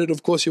promoted?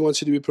 Of course He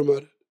wants you to be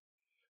promoted.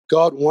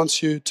 God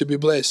wants you to be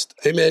blessed.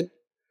 Amen.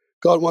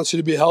 God wants you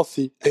to be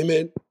healthy.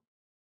 Amen.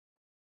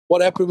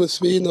 What happened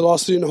with me in the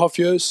last 3.5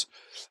 years?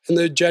 In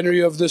the January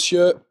of this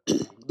year,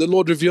 the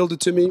Lord revealed it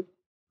to me,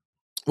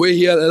 where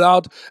He had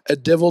allowed a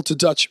devil to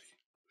touch me.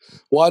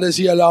 Why does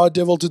He allow a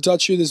devil to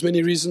touch you? There's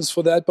many reasons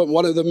for that, but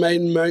one of the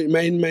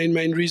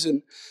main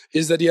reason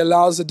is that He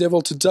allows the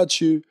devil to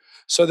touch you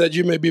so that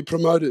you may be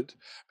promoted,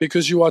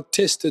 because you are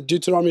tested.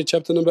 Deuteronomy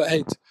chapter number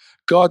 8.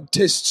 God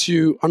tests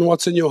you on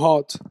what's in your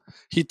heart.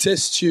 He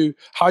tests you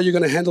how you're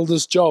going to handle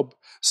this job.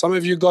 Some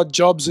of you got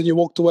jobs and you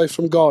walked away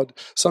from God.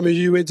 Some of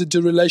you went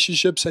into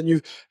relationships and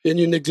you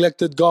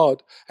neglected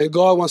God. And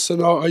God wants to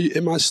know,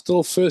 am I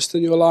still first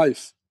in your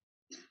life?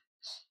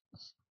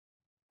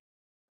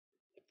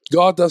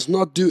 God does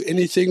not do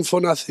anything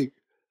for nothing.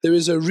 There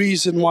is a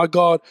reason why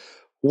God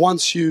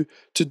wants you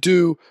to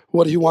do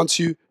what He wants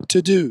you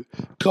to do.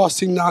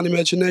 Casting down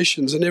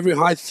imaginations and every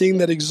high thing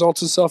that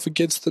exalts itself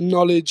against the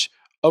knowledge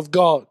of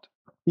God.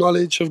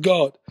 Knowledge of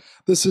God.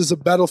 This is a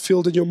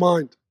battlefield in your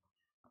mind.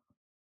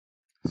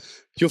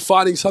 You're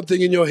fighting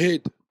something in your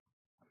head.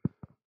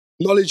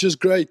 Knowledge is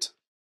great.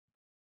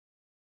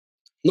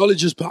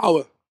 Knowledge is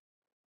power.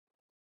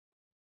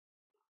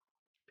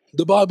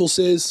 The Bible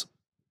says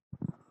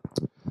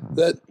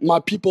that my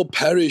people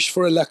perish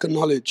for a lack of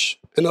knowledge.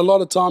 And a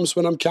lot of times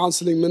when I'm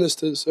counseling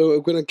ministers or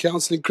when I'm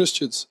counseling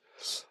Christians,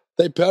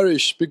 they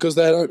perish because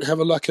they don't have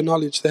a lack of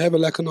knowledge. They have a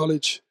lack of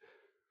knowledge.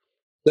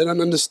 They don't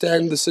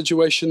understand the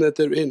situation that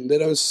they're in. They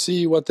don't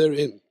see what they're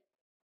in.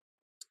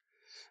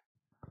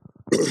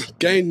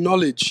 Gain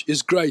knowledge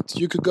is great.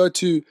 You could go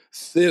to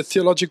the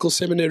theological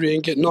seminary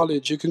and get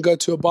knowledge. You can go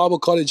to a Bible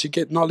college and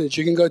get knowledge.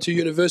 You can go to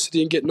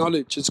university and get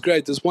knowledge. It's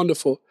great. It's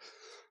wonderful.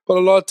 But a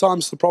lot of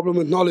times the problem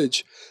with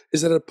knowledge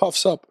is that it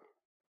puffs up.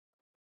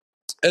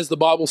 As the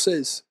Bible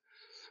says,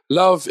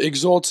 love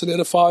exalts and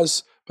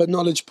edifies, but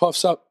knowledge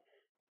puffs up.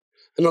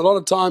 And a lot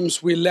of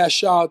times we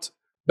lash out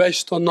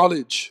based on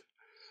knowledge.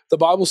 The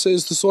Bible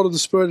says the sword of the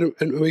Spirit,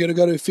 and we're going to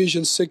go to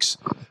Ephesians 6,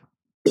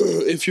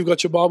 if you've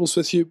got your Bibles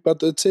with you,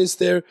 but it says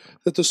there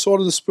that the sword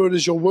of the Spirit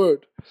is your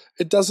word.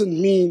 It doesn't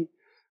mean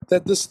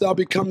that this now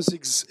becomes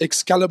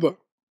Excalibur.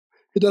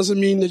 It doesn't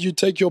mean that you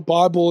take your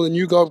Bible and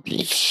you go,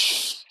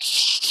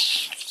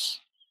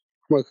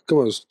 come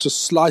on,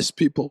 just slice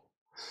people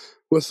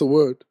with the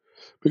word.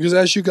 Because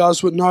as you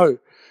guys would know,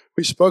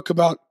 we spoke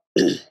about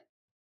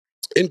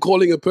in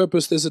calling a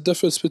purpose, there's a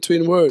difference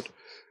between word.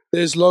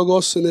 There's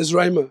logos and there's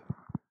rhema.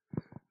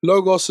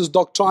 Logos is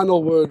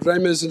doctrinal word.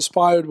 Rhema is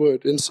inspired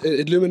word,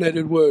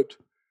 illuminated word.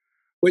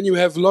 When you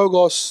have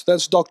logos,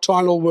 that's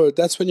doctrinal word.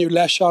 That's when you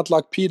lash out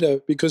like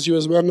Peter, because he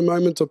was in a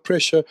moment of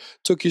pressure,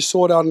 took his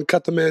sword out and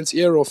cut the man's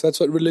ear off.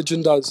 That's what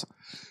religion does.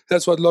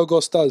 That's what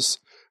logos does.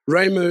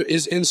 Rhema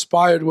is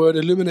inspired word,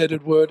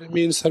 illuminated word. It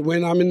means that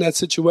when I'm in that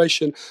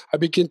situation, I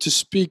begin to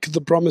speak the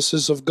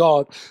promises of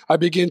God. I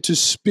begin to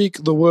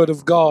speak the word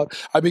of God.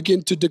 I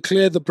begin to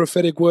declare the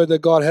prophetic word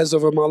that God has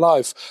over my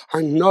life.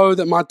 I know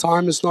that my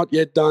time is not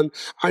yet done.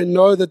 I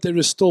know that there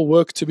is still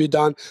work to be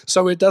done.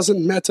 So it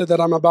doesn't matter that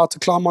I'm about to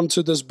climb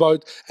onto this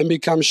boat and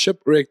become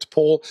shipwrecked,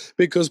 Paul,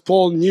 because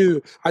Paul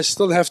knew I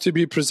still have to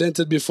be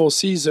presented before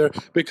Caesar,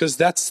 because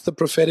that's the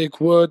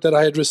prophetic word that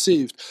I had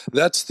received.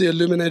 That's the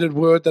illuminated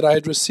word that I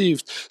had received.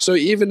 So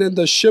even in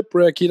the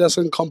shipwreck, he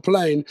doesn't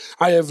complain.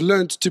 I have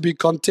learned to be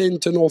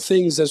content in all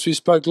things, as we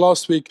spoke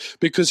last week,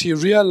 because he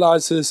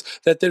realizes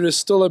that there is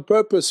still a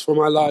purpose for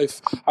my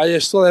life. I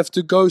still have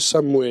to go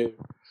somewhere.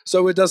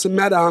 So it doesn't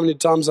matter how many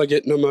times I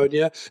get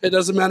pneumonia. It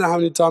doesn't matter how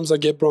many times I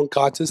get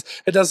bronchitis.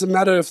 It doesn't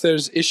matter if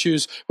there's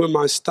issues with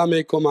my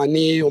stomach or my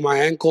knee or my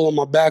ankle or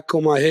my back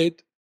or my head.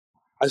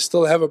 I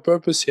still have a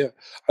purpose here.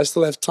 I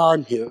still have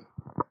time here.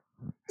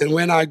 And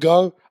when I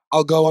go,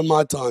 I'll go on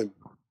my time.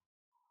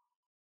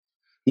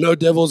 No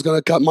devil's going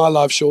to cut my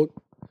life short.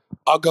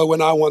 I'll go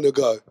when I want to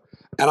go.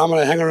 And I'm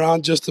going to hang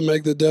around just to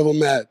make the devil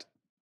mad.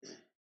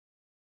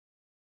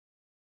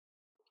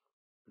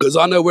 Because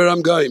I know where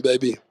I'm going,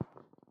 baby.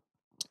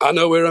 I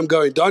know where I'm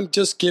going. Don't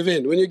just give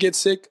in. When you get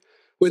sick,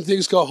 when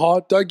things go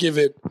hard, don't give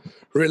in.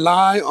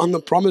 Rely on the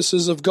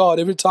promises of God.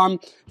 Every time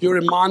you're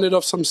reminded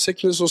of some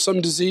sickness or some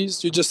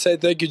disease, you just say,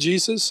 thank you,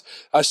 Jesus.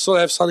 I still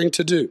have something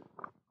to do.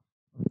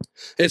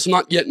 It's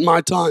not yet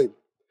my time.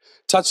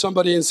 Touch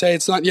somebody and say,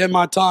 it's not yet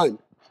my time.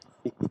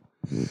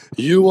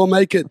 You will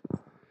make it.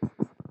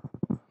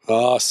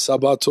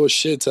 Sabato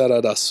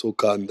shetarada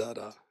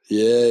sukandara.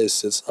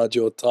 Yes, it's not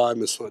your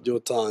time. It's not your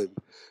time.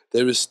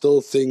 There is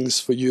still things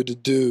for you to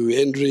do.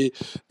 Henry,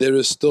 there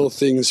is still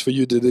things for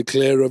you to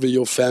declare over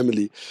your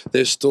family.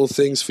 There's still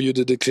things for you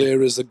to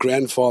declare as the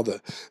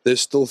grandfather.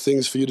 There's still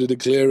things for you to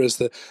declare as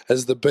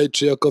the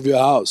patriarch of your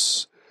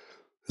house.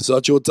 It's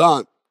not your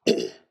time.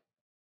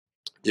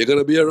 You're going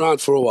to be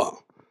around for a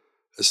while.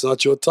 It's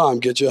not your time.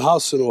 Get your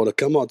house in order.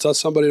 Come on, tell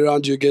somebody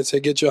around you,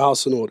 get your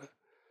house in order.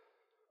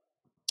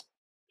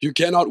 You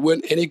cannot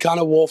win any kind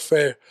of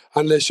warfare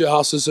unless your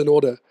house is in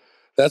order.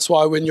 That's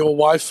why when your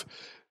wife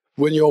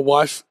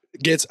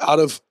gets out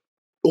of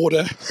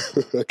order,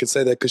 I can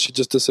say that because she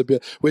just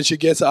disappeared. When she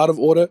gets out of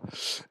order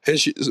and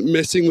she's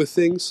messing with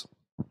things,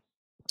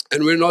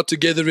 and we're not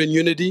together in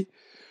unity,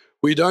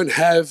 we don't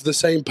have the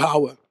same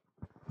power.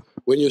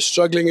 When you're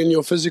struggling in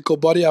your physical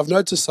body, I've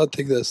noticed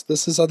something this.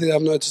 This is something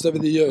I've noticed over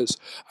the years.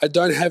 I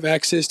don't have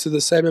access to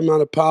the same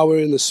amount of power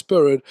in the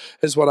spirit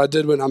as what I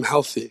did when I'm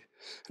healthy.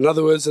 In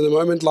other words, in a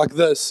moment like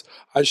this,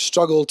 I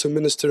struggle to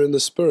minister in the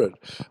spirit.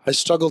 I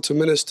struggle to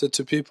minister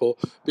to people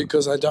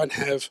because I don't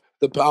have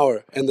the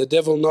power. And the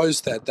devil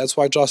knows that. That's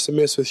why he tries to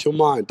mess with your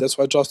mind. That's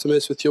why he tries to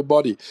mess with your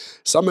body.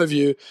 Some of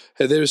you,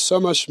 there is so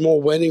much more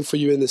waiting for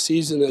you in the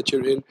season that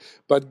you're in,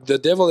 but the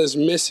devil is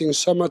messing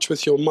so much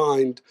with your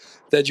mind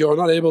that you're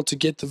not able to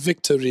get the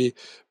victory,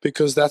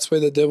 because that's where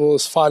the devil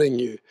is fighting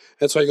you.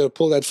 That's why you got to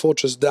pull that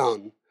fortress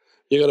down.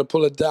 You got to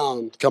pull it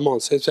down. Come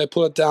on, say,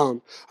 pull it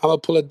down. I'm going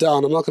to pull it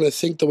down. I'm not going to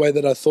think the way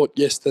that I thought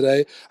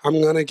yesterday.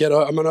 I'm going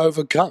to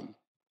overcome.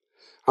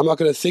 I'm not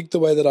going to think the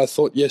way that I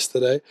thought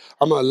yesterday.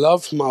 I'm going to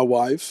love my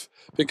wife,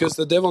 because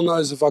the devil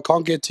knows if I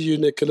can't get to you,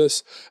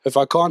 Nicholas, if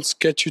I can't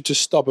get you to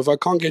stop, if I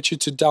can't get you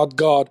to doubt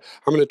God,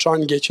 I'm going to try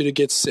and get you to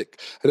get sick.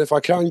 And if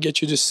I can't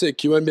get you to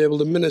sick, you won't be able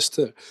to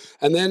minister.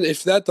 And then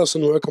if that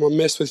doesn't work, I'm going to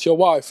mess with your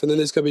wife. And then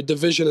there's going to be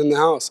division in the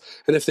house.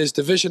 And if there's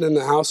division in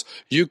the house,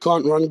 you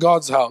can't run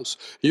God's house.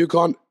 You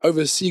can't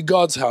oversee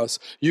God's house.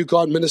 You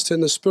can't minister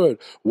in the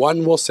Spirit.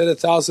 One will set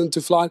 1,000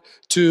 to flight.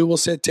 Two will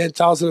set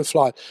 10,000 to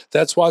flight.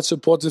 That's why it's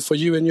important for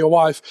you and your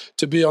wife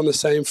to be on the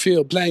same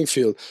playing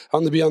field,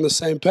 and to be on the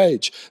same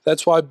page.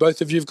 That's why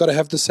both of you have got to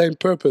have the same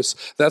purpose.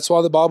 That's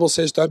why the Bible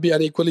says don't be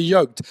unequally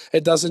yoked.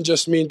 It doesn't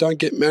just mean don't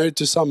get married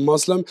to some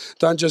Muslim.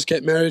 Don't just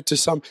get married to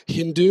some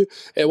Hindu.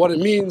 And what it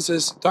means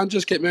is don't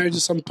just get married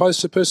to some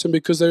person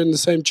because they're in the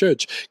same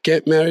church.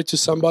 Get married to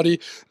somebody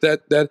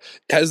that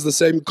has the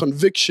same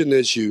conviction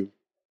as you.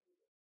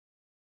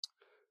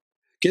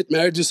 Get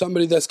married to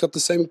somebody that's got the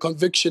same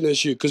conviction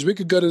as you, because we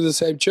could go to the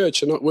same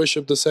church and not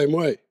worship the same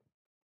way.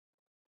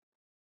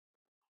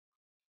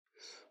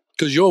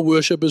 Because your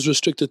worship is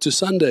restricted to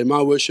Sunday.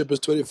 My worship is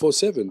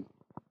 24/7.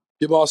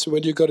 People ask me,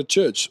 when do you go to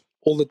church?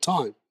 All the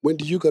time. When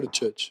do you go to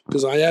church?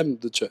 Because I am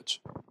the church.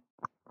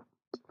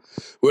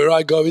 Where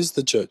I go is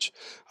the church.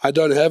 I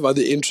don't have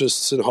other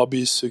interests and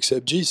hobbies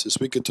except Jesus.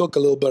 We could talk a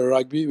little bit of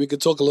rugby. We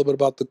could talk a little bit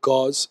about the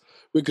cars.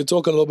 We could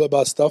talk a little bit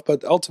about stuff.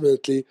 But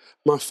ultimately,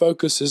 my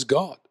focus is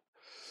God.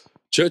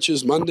 Church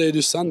is Monday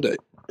to Sunday.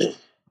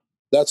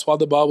 That's why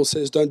the Bible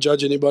says don't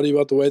judge anybody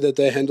about the way that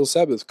they handle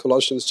Sabbath.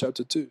 Colossians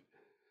chapter 2.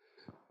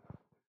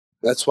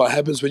 That's what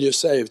happens when you're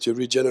saved. You're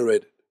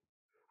regenerated.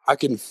 I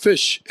can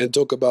fish and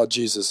talk about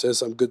Jesus. There's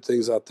some good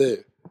things out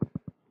there.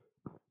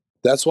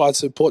 That's why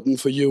it's important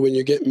for you when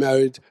you get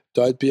married,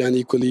 don't be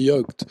unequally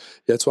yoked.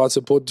 That's why it's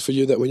important for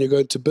you that when you go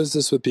into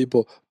business with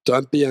people,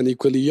 don't be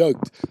unequally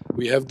yoked.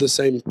 We have the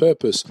same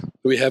purpose.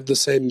 We have the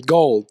same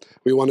goal.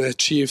 We want to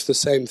achieve the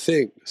same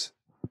things.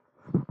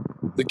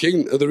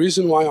 The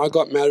reason why I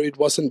got married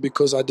wasn't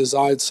because I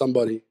desired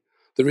somebody.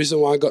 The reason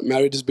why I got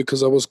married is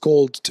because I was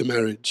called to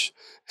marriage.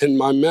 And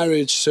my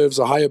marriage serves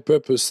a higher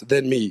purpose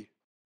than me.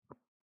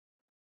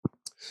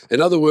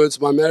 In other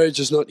words, my marriage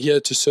is not here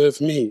to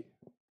serve me.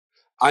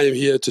 I am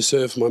here to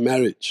serve my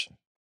marriage.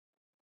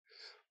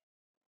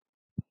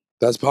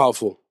 That's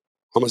powerful.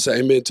 I'm going to say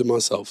amen to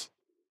myself.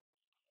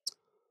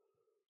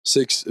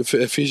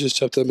 Ephesians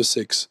chapter number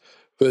 6,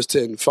 verse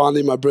 10.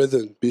 Finally, my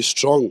brethren, be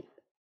strong.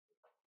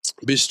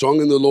 Be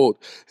strong in the Lord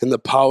and the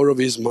power of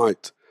his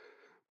might.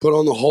 Put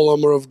on the whole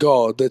armor of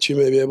God, that you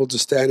may be able to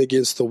stand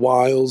against the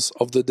wiles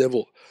of the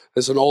devil.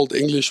 There's an old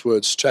English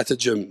word,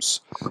 stratagems.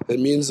 It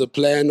means a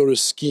plan or a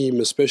scheme,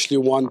 especially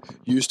one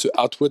used to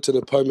outwit an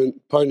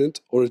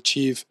opponent or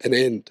achieve an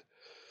end.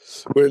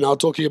 We're now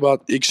talking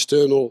about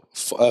external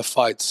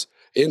fights.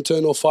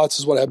 Internal fights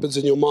is what happens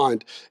in your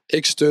mind.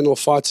 External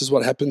fights is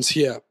what happens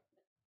here.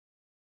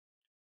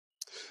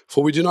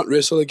 For we do not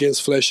wrestle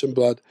against flesh and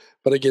blood,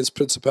 but against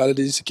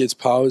principalities, against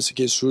powers,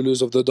 against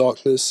rulers of the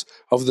darkness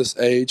of this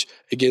age,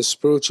 against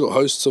spiritual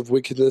hosts of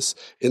wickedness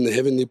in the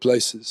heavenly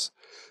places.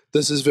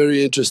 This is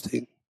very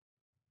interesting.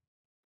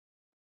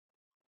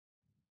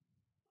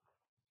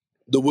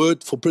 The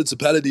word for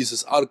principalities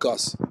is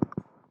archos,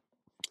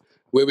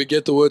 where we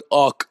get the word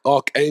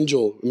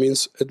archangel.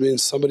 It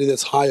means somebody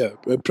that's higher.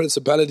 A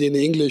principality in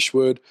the English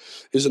word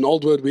is an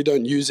old word we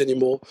don't use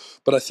anymore.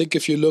 But I think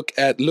if you look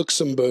at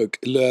Luxembourg,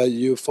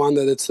 you find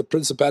that it's the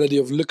Principality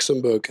of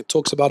Luxembourg. It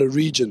talks about a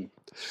region.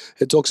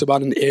 It talks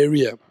about an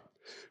area.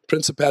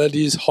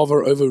 Principalities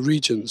hover over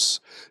regions.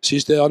 See,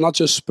 they are not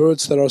just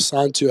spirits that are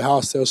assigned to a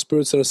house. They are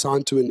spirits that are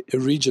assigned to a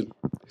region.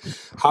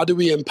 How do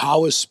we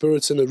empower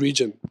spirits in a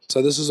region?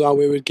 So this is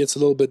where it gets a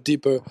little bit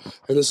deeper,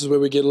 and this is where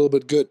we get a little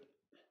bit good.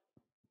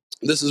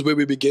 This is where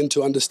we begin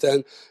to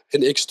understand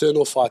an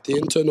external fight. The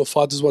internal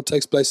fight is what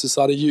takes place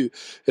inside of you.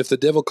 If the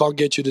devil can't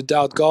get you to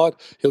doubt God,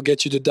 he'll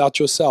get you to doubt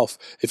yourself.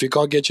 If he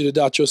can't get you to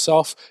doubt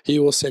yourself, he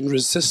will send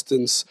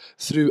resistance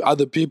through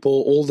other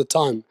people all the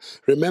time.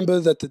 Remember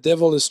that the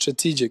devil is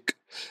strategic.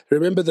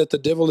 Remember that the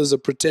devil is a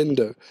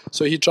pretender.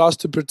 So he tries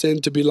to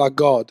pretend to be like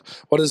God.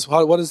 What is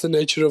the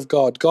nature of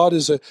God? God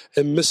is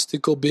a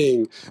mystical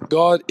being.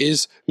 God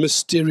is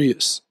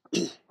mysterious.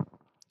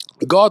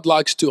 God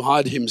likes to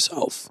hide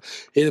himself.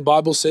 The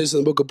Bible says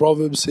in the book of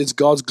Proverbs, it's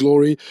God's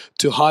glory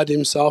to hide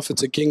himself.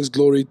 It's a king's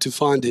glory to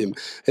find him.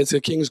 It's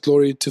a king's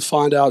glory to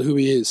find out who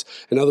he is.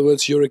 In other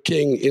words, you're a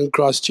king in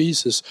Christ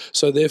Jesus.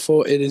 So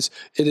therefore, it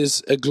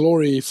is a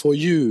glory for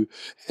you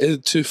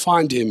to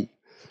find him.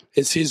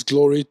 It's his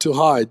glory to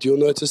hide. You'll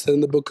notice that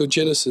in the book of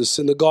Genesis,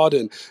 in the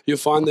garden, you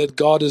find that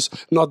God is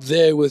not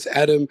there with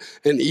Adam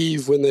and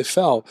Eve when they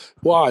fell.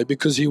 Why?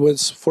 Because he went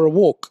for a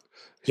walk.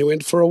 He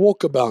went for a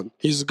walkabout.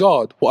 He's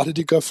God. Why did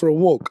he go for a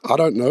walk? I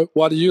don't know.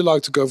 Why do you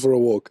like to go for a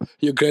walk?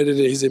 You're created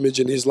in his image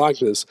and his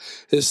likeness.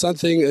 There's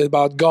something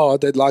about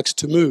God that likes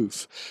to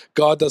move.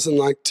 God doesn't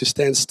like to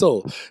stand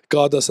still.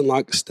 God doesn't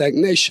like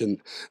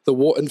stagnation.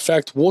 In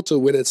fact, water,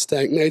 when it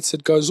stagnates,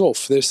 it goes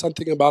off. There's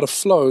something about a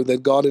flow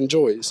that God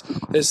enjoys.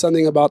 There's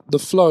something about the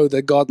flow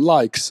that God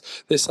likes.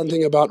 There's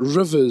something about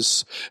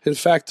rivers. In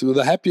fact,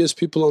 the happiest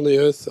people on the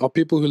earth are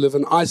people who live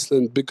in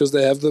Iceland because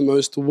they have the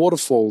most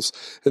waterfalls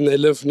and they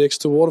live next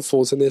to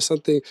waterfalls, and there's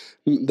something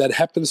that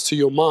happens to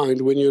your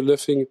mind when you're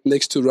living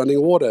next to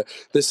running water.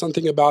 There's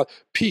something about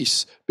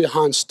peace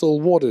behind still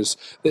waters.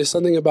 There's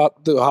something about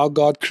how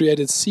God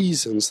created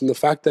seasons and the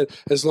fact that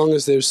as long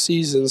as there's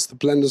seasons, the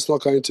planet is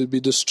not going to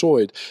be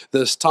destroyed.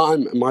 This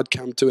time might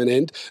come to an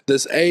end.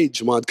 This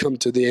age might come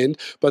to the end,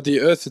 but the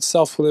earth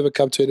itself will never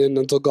come to an end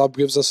until God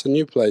gives us a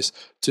new place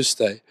to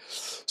stay.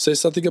 So there's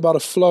something about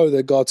a flow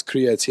that God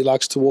creates. He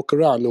likes to walk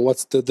around. And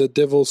what's the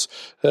devil's,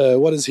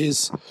 what is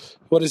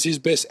his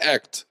best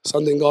act?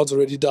 Something God's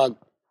already done.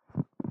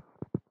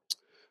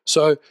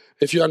 So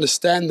if you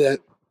understand that,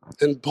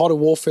 and part of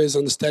warfare is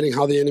understanding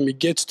how the enemy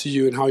gets to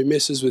you and how he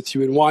messes with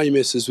you and why he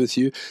messes with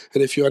you.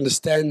 And if you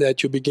understand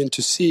that, you begin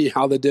to see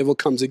how the devil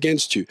comes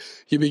against you.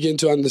 You begin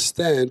to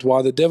understand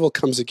why the devil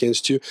comes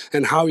against you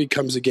and how he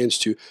comes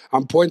against you.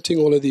 I'm pointing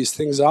all of these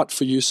things out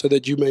for you so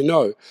that you may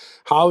know.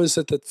 How is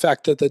it the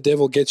fact that the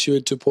devil gets you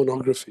into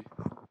pornography?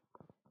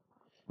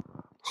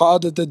 How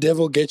did the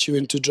devil get you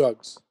into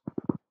drugs?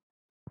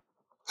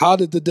 How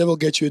did the devil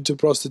get you into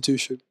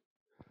prostitution?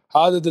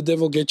 How did the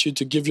devil get you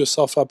to give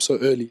yourself up so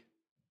early?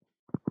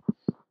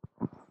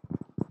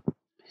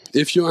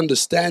 If you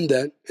understand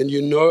that and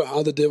you know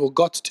how the devil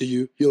got to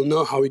you, you'll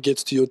know how he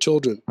gets to your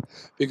children,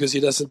 because he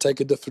doesn't take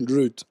a different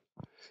route.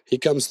 He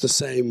comes the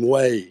same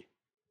way,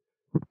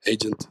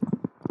 agent.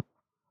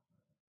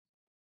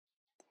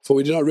 For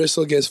we do not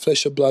wrestle against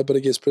flesh or blood, but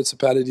against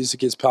principalities,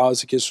 against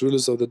powers, against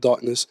rulers of the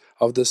darkness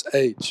of this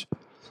age.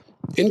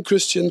 In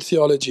Christian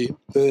theology,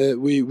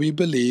 we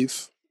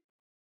believe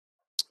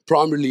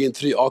primarily in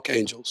 3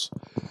 archangels,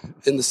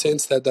 in the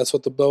sense that that's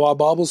what our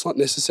Bible's not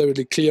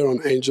necessarily clear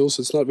on angels.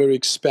 It's not very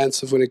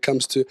expansive when it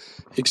comes to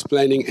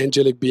explaining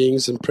angelic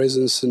beings and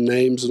presence and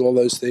names and all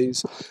those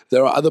things.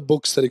 There are other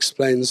books that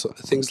explains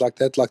things like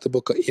that, like the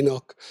book of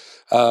Enoch.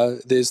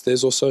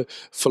 There's also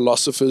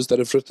philosophers that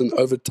have written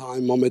over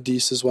time.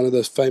 Maimonides is one of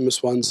those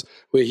famous ones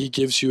where he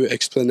gives you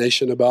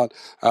explanation about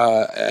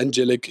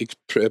angelic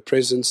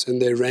presence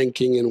and their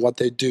ranking and what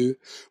they do.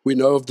 We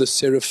know of the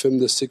seraphim,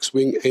 the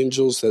 6-winged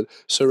angels that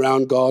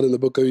surround God in the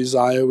book of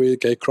Isaiah, where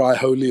they cry,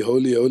 "Holy,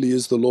 holy, holy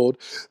is the Lord."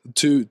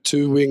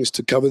 Two wings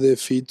to cover their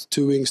feet,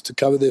 2 wings to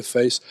cover their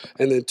face,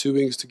 and then 2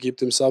 wings to keep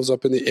themselves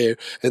up in the air.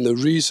 And the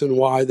reason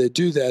why they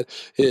do that,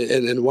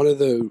 and one of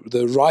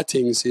the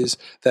writings is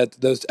that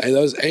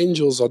those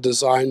angels are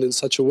designed in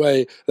such a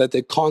way that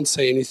they can't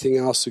say anything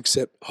else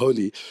except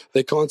holy.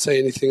 They can't say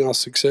anything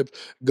else except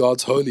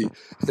God's holy.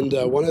 And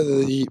one of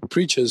the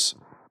preachers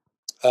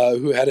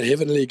who had a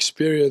heavenly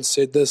experience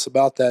said this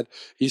about that.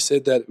 He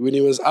said that when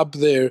he was up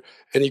there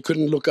and he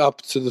couldn't look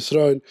up to the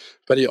throne,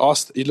 but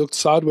he looked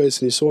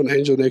sideways and he saw an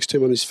angel next to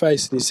him on his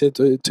face, and he said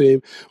to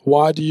him,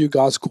 "Why do you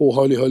guys call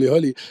holy, holy,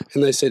 holy?"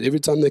 And they said every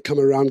time they come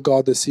around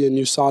God, they see a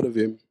new side of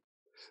him.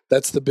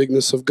 That's the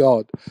bigness of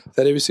God.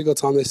 That every single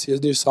time they see a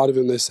new side of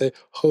him, they say,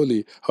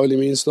 "Holy." Holy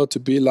means not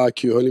to be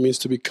like you. Holy means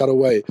to be cut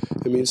away.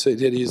 It means that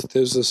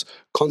there's this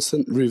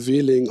constant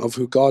revealing of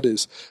who God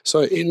is.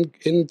 So in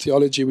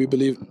theology, we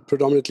believe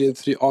predominantly in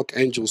 3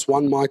 archangels.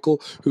 One,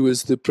 Michael, who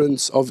is the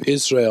Prince of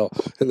Israel,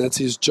 and that's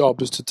his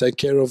job, is to take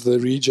care of the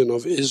region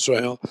of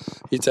Israel.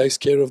 He takes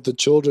care of the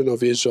children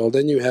of Israel.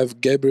 Then you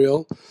have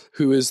Gabriel,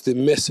 who is the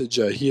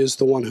messenger. He is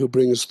the one who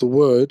brings the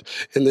word.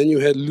 And then you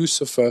had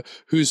Lucifer,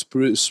 whose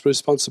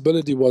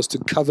responsibility was to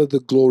cover the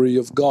glory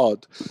of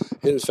God.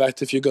 In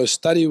fact, if you go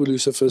study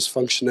Lucifer's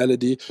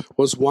functionality,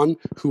 was one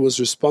who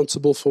was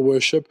responsible for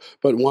worship,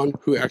 but one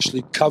who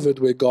actually covered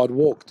where God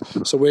walked.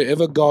 So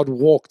wherever God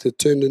walked, it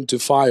turned into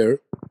fire.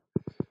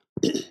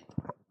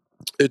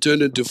 It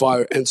turned into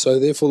fire. And so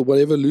therefore,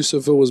 whatever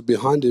Lucifer was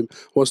behind him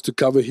was to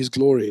cover his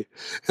glory.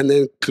 And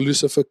then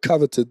Lucifer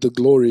coveted the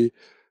glory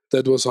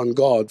that was on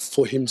God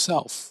for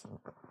himself.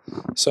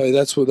 So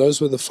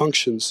those were the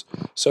functions.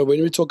 So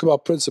when we talk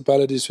about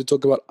principalities, we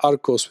talk about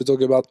archos, we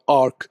talk about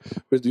ark.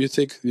 You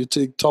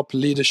take top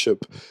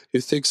leadership.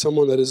 You think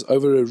someone that is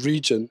over a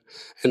region.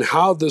 And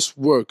how this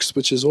works,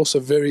 which is also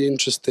very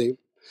interesting,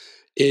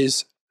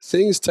 is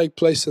things take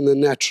place in the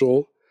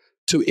natural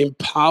to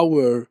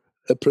empower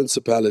a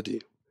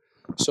principality.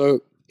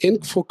 So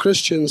for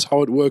Christians,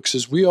 how it works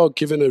is we are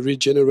given a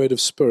regenerative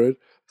spirit,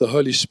 the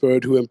Holy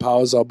Spirit, who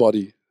empowers our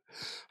body.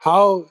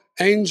 How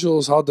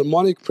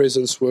demonic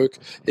presence work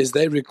is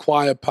they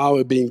require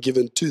power being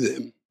given to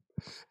them,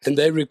 and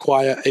they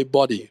require a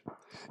body.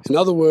 In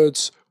other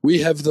words, we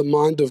have the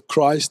mind of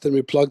Christ and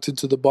we're plugged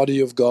into the body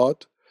of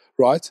God,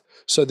 right?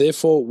 So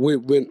therefore,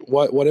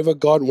 whatever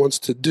God wants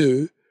to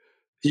do,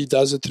 He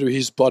does it through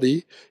his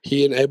body.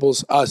 He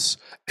enables us.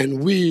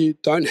 And we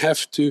don't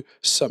have to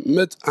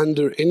submit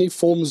under any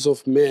forms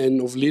of man,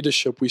 of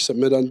leadership. We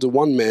submit under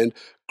one man,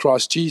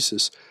 Christ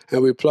Jesus.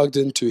 And we're plugged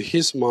into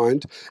his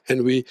mind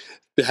and we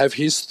have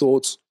his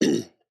thoughts.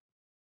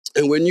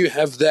 And when you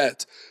have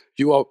that,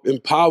 you are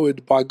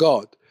empowered by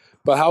God.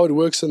 But how it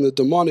works in the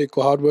demonic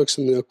or how it works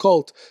in the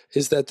occult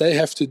is that they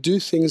have to do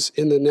things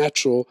in the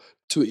natural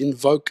to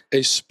invoke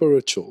a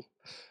spiritual.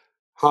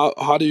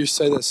 How do you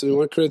say that? So in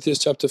 1 Corinthians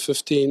chapter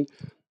 15,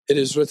 it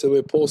is written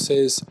where Paul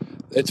says,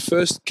 at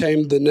first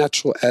came the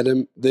natural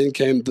Adam, then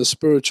came the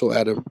spiritual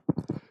Adam.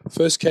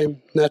 First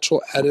came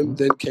natural Adam,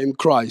 then came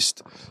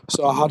Christ.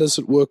 So how does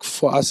it work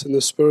for us in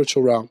the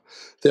spiritual realm?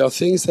 There are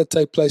things that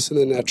take place in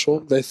the natural.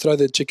 They throw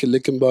their chicken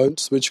lick and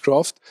bones,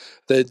 witchcraft.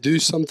 They do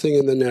something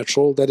in the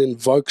natural that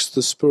invokes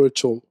the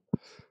spiritual.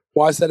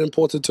 Why is that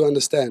important to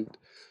understand?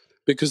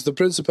 Because the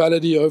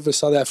principality over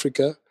South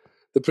Africa,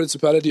 the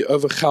principality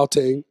over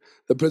Gauteng,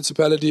 the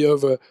principality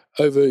over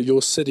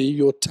your city,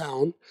 your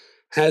town,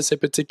 has a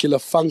particular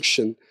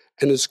function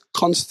and is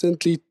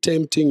constantly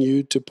tempting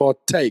you to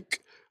partake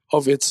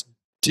of its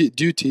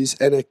duties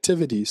and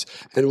activities.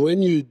 And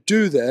when you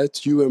do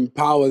that, you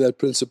empower that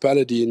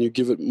principality and you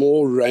give it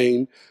more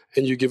reign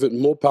and you give it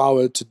more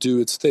power to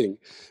do its thing.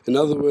 In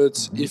other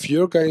words, if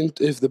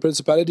the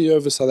principality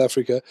over South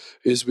Africa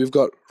is we've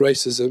got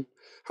racism,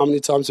 how many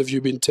times have you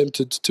been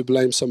tempted to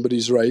blame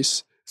somebody's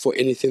race for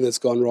anything that's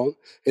gone wrong?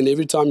 And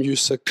every time you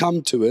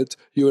succumb to it,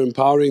 you're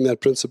empowering that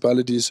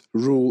principality's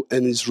rule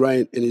and his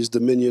reign and his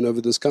dominion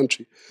over this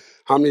country.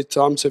 How many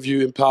times have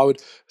you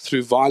empowered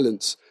through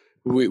violence?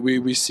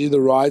 We see the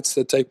riots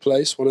that take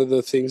place. One of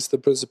the things, the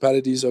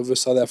principalities over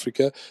South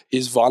Africa,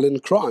 is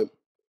violent crime.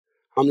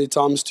 How many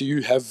times do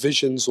you have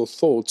visions or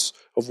thoughts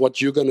of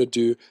what you're going to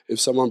do if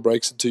someone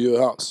breaks into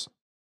your house?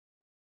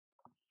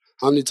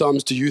 How many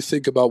times do you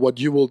think about what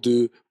you will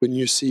do when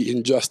you see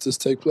injustice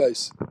take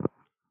place?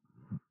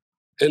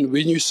 And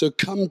when you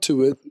succumb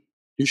to it,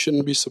 you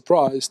shouldn't be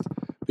surprised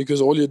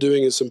because all you're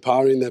doing is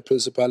empowering that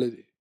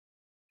principality.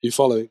 You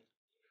following?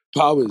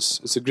 Powers.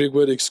 It's a Greek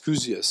word,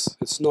 exousias.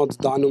 It's not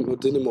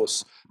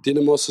dynamos.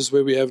 Dynamos is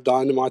where we have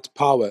dynamite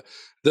power.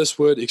 This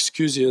word,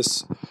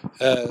 exousias,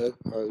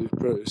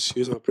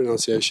 excuse my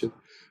pronunciation,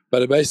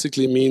 but it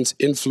basically means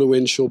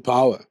influential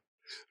power.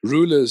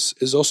 Rulers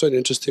is also an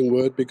interesting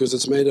word because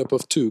it's made up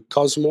of two,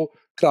 cosmo,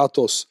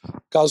 kratos.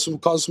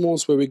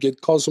 Cosmos, where we get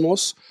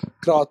cosmos.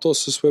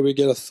 Kratos is where we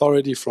get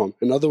authority from.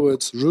 In other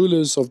words,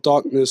 rulers of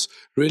darkness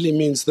really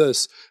means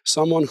this,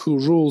 someone who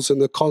rules in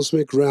the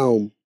cosmic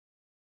realm.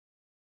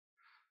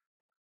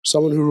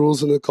 Someone who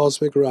rules in the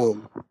cosmic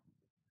realm.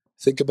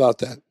 Think about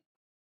that.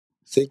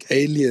 Think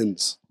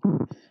aliens.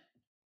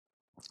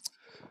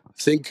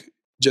 Think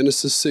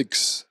Genesis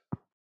 6.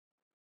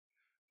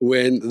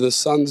 When the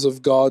sons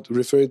of God,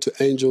 referring to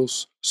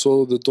angels,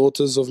 saw the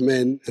daughters of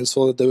men and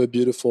saw that they were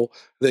beautiful,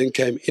 then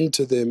came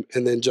into them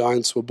and then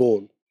giants were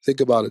born. Think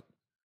about it.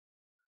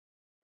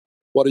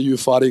 What are you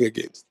fighting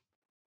against?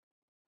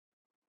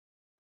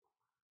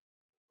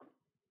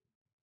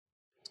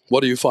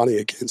 What are you fighting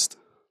against?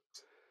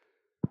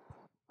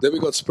 Then we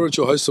got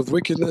spiritual hosts of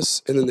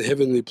wickedness and in the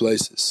heavenly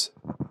places.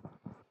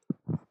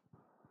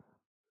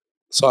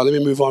 So let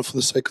me move on for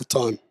the sake of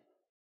time.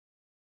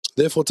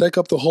 Therefore, take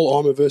up the whole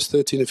armor, verse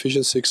 13,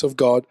 Ephesians 6, of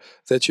God,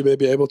 that you may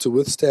be able to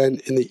withstand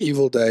in the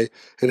evil day,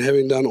 and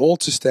having done all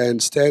to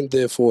stand, stand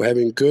therefore,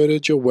 having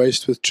girded your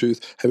waist with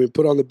truth, having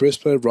put on the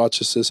breastplate of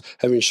righteousness,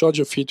 having shod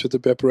your feet with the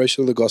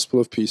preparation of the gospel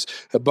of peace.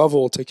 Above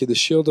all, taking the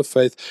shield of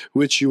faith,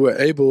 which you were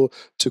able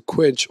to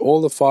quench all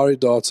the fiery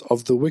darts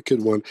of the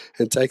wicked one,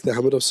 and take the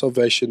helmet of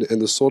salvation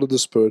and the sword of the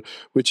Spirit,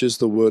 which is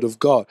the word of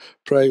God,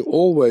 praying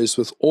always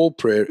with all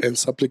prayer and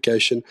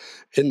supplication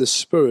in the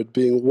Spirit,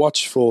 being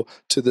watchful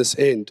to this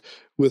end,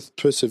 with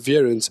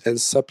perseverance and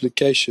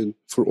supplication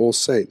for all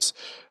saints.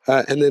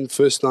 And then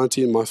verse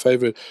 19, my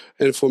favorite,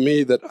 and for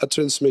me that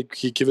utterance may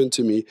be given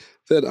to me,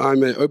 that I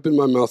may open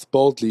my mouth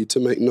boldly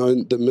to make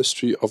known the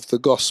mystery of the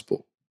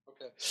gospel.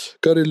 Okay.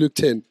 Go to Luke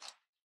 10.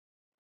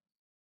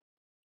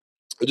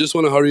 I just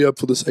want to hurry up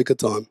for the sake of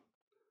time.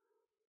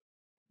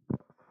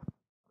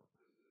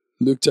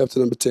 Luke chapter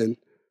number 10,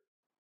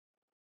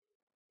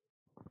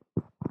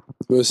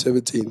 verse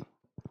 17.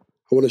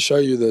 I want to show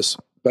you this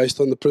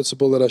based on the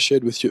principle that I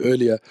shared with you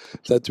earlier,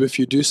 that if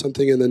you do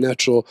something in the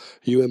natural,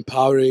 you're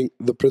empowering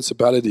the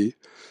principality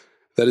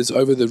that is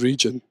over the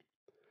region.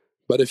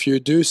 But if you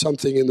do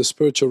something in the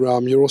spiritual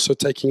realm, you're also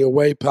taking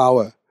away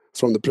power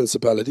from the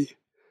principality.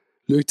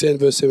 Luke 10,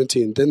 verse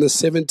 17. Then the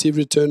 70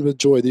 returned with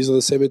joy. These are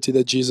the 70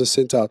 that Jesus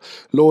sent out.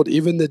 Lord,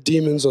 even the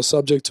demons are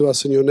subject to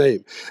us in your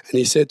name. And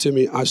he said to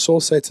me, I saw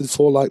Satan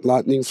fall like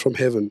lightning from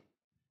heaven.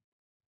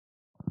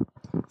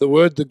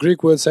 The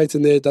Greek word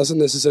Satan there doesn't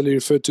necessarily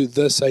refer to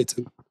the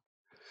Satan.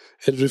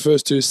 It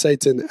refers to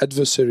Satan,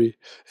 adversary.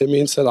 It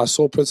means that I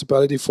saw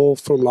principality fall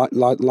from like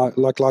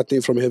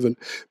lightning from heaven.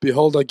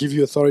 Behold, I give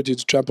you authority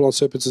to trample on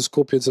serpents and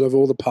scorpions and over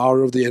all the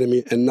power of the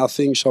enemy, and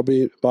nothing shall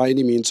be by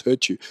any means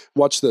hurt you.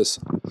 Watch this.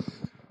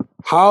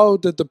 How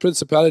did the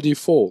principality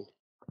fall?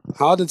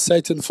 How did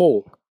Satan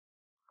fall?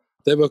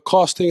 They were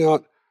casting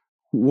out,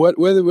 what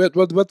were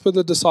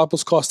the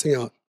disciples casting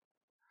out?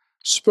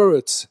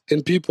 Spirits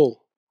in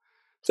people.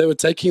 They were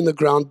taking the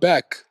ground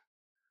back.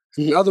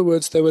 In other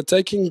words, they were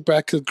taking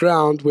back the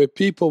ground where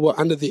people were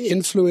under the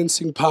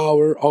influencing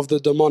power of the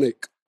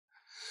demonic.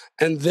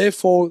 And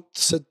therefore,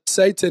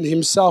 Satan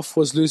himself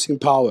was losing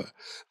power.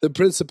 The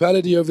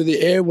principality over the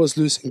air was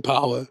losing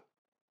power.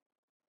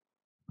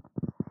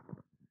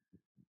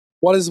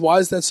 Why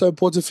is that so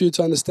important for you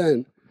to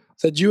understand?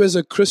 That you as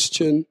a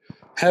Christian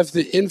have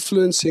the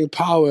influencing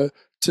power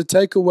to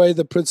take away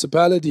the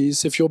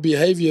principalities if your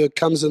behavior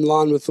comes in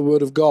line with the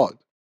Word of God.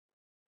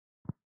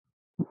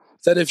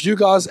 That if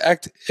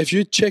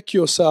you check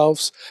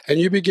yourselves and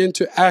you begin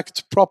to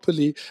act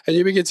properly and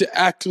you begin to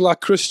act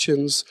like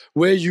Christians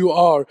where you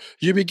are,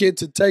 you begin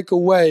to take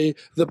away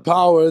the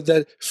power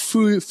that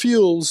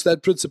fuels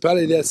that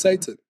principality, that's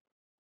Satan.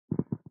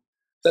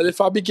 That if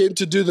I begin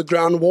to do the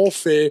ground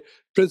warfare,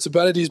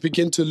 principalities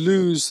begin to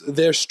lose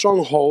their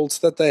strongholds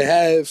that they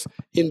have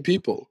in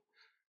people.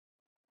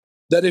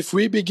 That if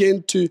we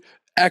begin to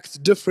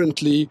act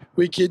differently,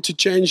 we get to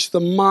change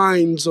the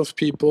minds of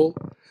people,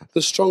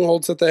 the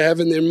strongholds that they have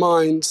in their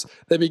minds,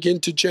 they begin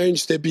to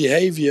change their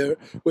behavior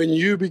when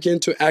you begin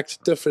to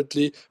act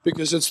differently,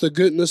 because it's the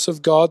goodness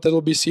of God that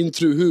will be seen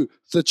through who?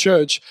 The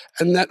church.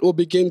 And that will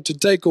begin to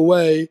take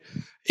away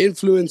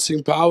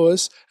influencing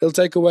powers. It'll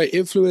take away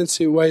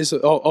influencing ways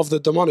of the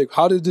demonic.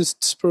 How do these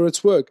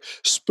spirits work?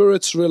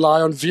 Spirits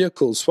rely on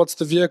vehicles. What's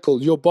the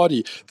vehicle? Your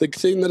body. The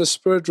thing that a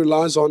spirit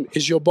relies on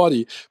is your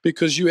body,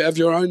 because you have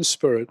your own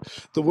spirit.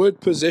 The word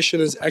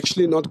possession is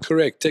actually not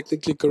correct,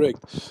 technically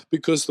correct,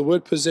 because the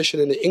word possession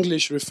in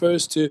English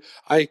refers to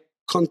I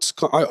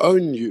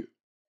own you.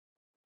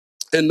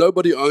 And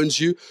nobody owns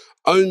you.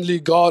 Only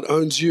God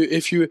owns you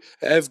if you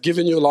have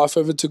given your life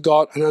over to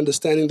God and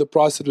understanding the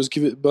price that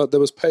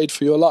was paid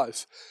for your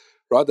life.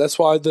 Right? That's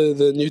why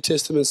the New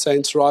Testament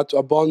saints write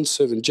a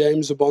bondservant,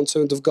 James, a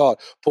bondservant of God,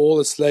 Paul,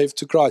 a slave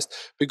to Christ,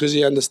 because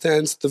he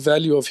understands the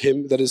value of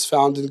him that is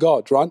found in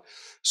God. Right?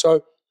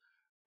 So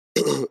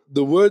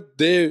the word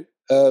there,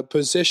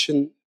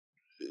 possession,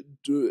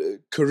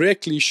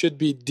 correctly should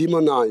be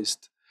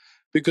demonized,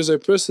 because a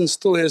person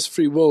still has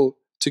free will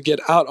to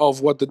get out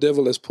of what the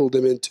devil has pulled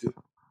them into.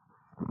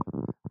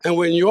 And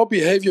when your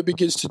behavior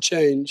begins to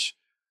change,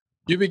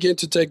 you begin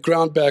to take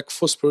ground back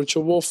for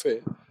spiritual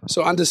warfare.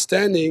 So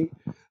understanding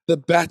the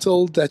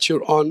battle that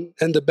you're on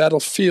and the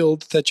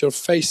battlefield that you're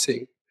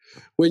facing.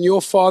 When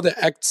your father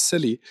acts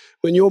silly,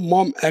 when your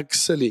mom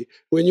acts silly,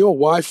 when your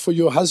wife or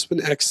your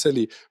husband acts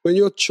silly, when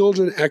your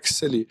children act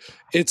silly,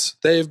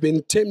 they have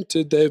been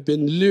tempted, they have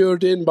been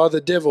lured in by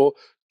the devil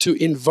to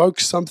invoke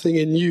something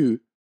in you.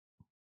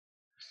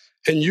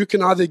 And you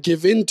can either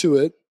give in to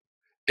it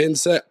and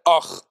say,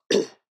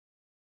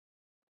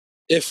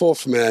 F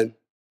off, man.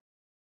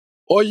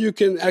 Or you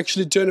can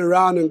actually turn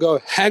around and go,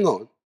 hang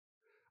on,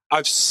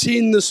 I've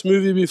seen this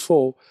movie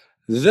before.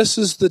 This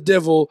is the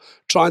devil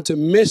trying to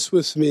mess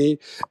with me,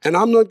 and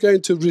I'm not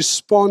going to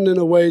respond in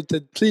a way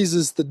that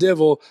pleases the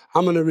devil.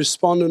 I'm going to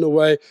respond in a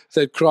way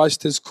that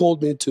Christ has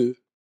called me to.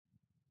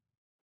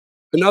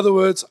 In other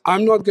words,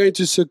 I'm not going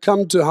to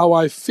succumb to how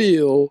I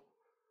feel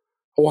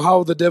or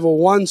how the devil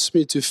wants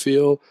me to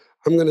feel.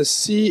 I'm going to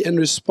see and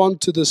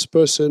respond to this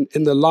person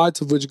in the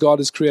light of which God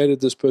has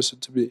created this person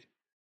to be.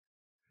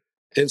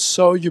 And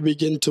so you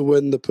begin to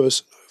win the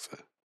person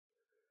over.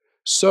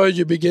 So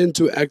you begin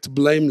to act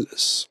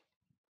blameless.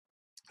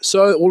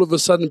 So all of a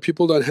sudden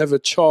people don't have a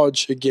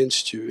charge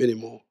against you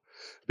anymore,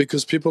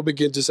 because people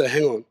begin to say,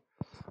 hang on,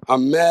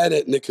 I'm mad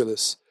at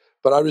Nicholas,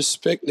 but I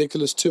respect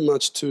Nicholas too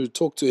much to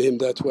talk to him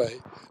that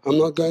way. I'm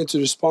not going to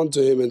respond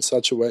to him in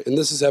such a way. And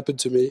this has happened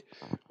to me,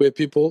 where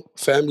people,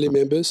 family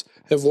members,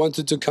 have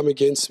wanted to come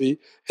against me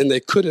and they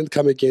couldn't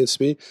come against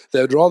me.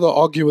 They would rather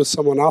argue with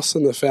someone else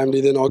in the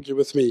family than argue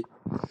with me,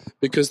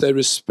 because they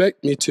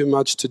respect me too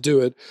much to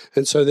do it.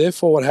 And so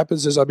therefore what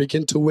happens is I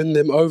begin to win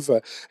them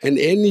over. And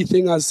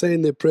anything I say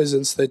in their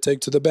presence, they take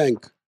to the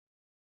bank,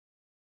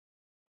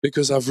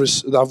 because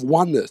I've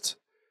won it.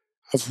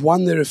 I've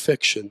won their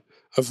affection.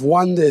 I've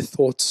won their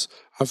thoughts.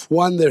 I've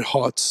won their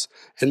hearts.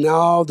 And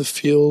now the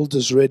field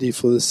is ready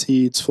for the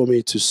seeds for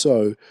me to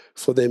sow,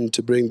 for them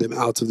to bring them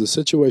out of the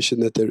situation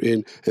that they're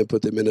in and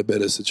put them in a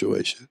better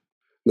situation.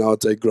 Now I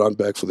take ground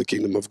back for the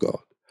kingdom of God.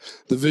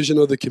 The vision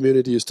of the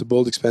community is to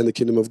build, expand the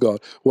kingdom of God.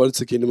 What is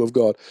the kingdom of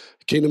God?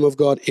 The kingdom of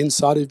God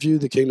inside of you,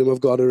 the kingdom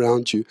of God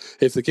around you.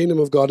 If the kingdom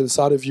of God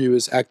inside of you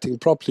is acting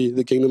properly,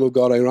 the kingdom of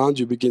God around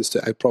you begins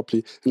to act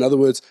properly. In other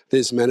words,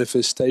 there's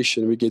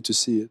manifestation. We get to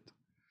see it.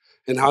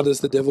 And how does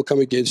the devil come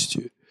against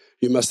you?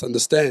 You must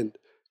understand,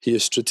 he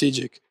is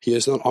strategic. He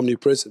is not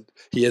omnipresent.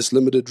 He has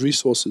limited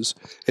resources.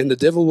 And the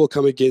devil will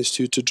come against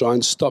you to try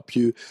and stop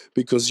you,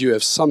 because you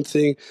have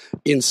something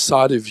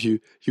inside of you.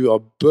 You are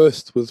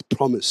birthed with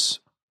promise.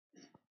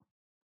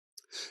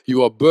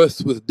 You are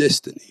birthed with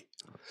destiny.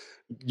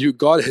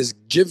 God has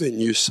given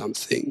you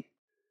something,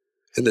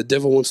 and the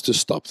devil wants to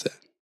stop that.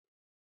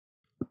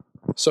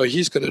 So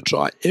he's going to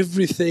try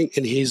everything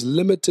in his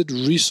limited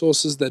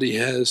resources that he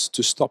has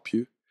to stop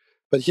you.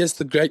 But here's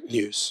the great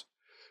news.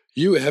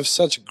 You have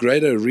such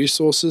greater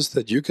resources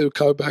that you can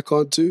go back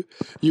onto.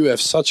 You have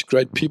such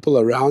great people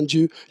around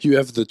you. You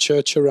have the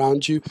church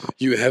around you.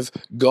 You have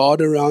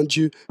God around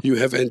you. You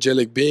have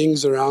angelic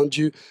beings around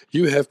you.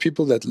 You have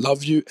people that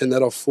love you and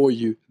that are for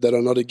you, that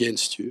are not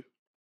against you.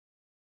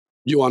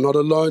 You are not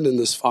alone in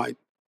this fight.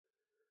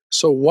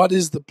 So what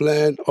is the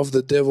plan of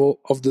the devil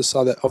of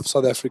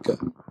South Africa?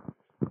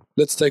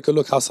 Let's take a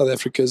look how South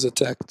Africa is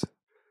attacked.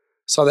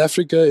 South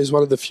Africa is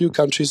one of the few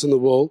countries in the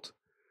world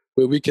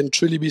where we can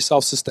truly be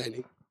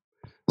self-sustaining.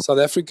 South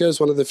Africa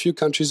is one of the few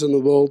countries in the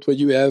world where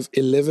you have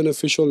 11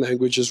 official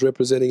languages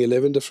representing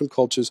 11 different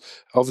cultures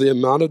of the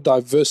amount of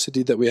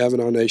diversity that we have in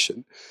our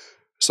nation.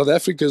 South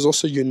Africa is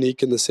also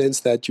unique in the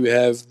sense that you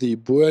have the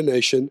Boer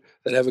nation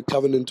that have a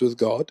covenant with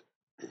God.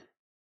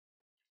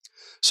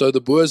 So the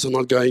Boers are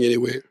not going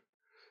anywhere.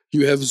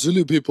 You have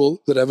Zulu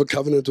people that have a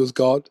covenant with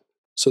God.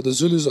 So the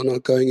Zulus are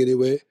not going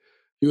anywhere.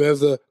 You have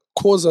the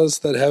Xhosas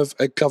that have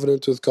a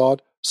covenant with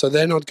God. So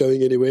they're not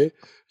going anywhere.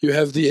 You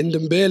have the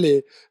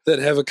Ndebele that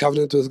have a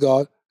covenant with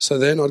God. So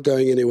they're not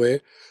going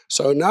anywhere.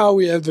 So now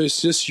we have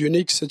this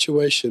unique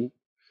situation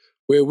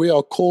where we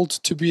are called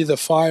to be the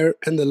fire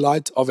and the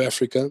light of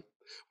Africa.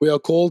 We are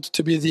called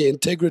to be the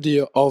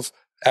integrity of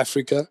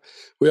Africa.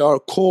 We are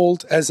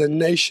called as a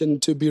nation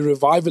to be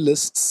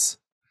revivalists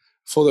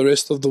for the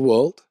rest of the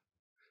world.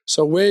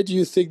 So where do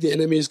you think the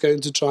enemy is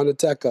going to try and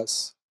attack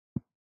us?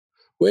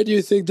 Where do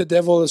you think the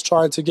devil is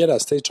trying to get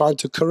us? They're trying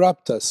to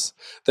corrupt us.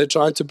 They're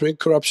trying to bring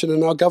corruption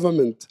in our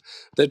government.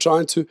 They're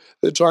trying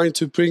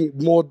to bring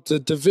more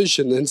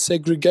division and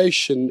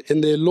segregation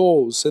in their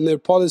laws and their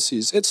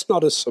policies. It's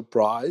not a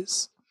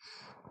surprise.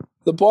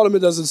 The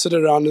parliament doesn't sit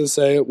around and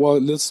say,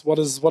 well, what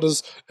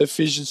does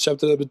Ephesians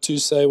chapter number 2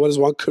 say? What does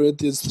 1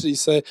 Corinthians 3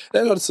 say?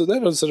 They don't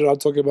sit around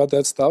talking about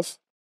that stuff.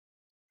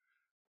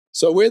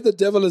 So where the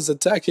devil is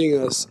attacking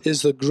us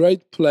is a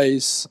great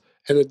place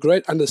and a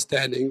great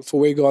understanding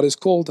for where God has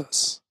called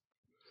us.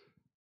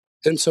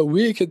 And so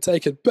we can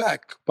take it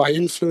back by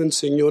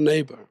influencing your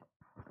neighbor.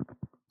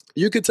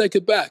 You can take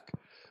it back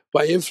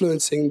by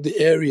influencing the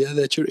area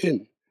that you're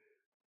in.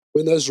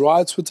 When those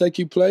riots were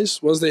taking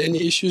place, was there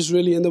any issues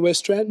really in the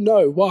West Rand?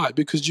 No. Why?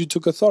 Because you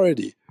took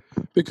authority.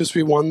 Because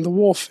we won the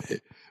warfare.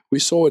 We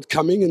saw it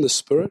coming in the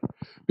spirit.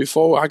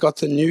 Before I got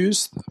the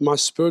news, my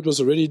spirit was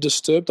already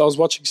disturbed. I was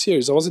watching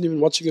series. I wasn't even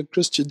watching a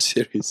Christian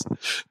series.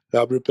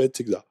 I'm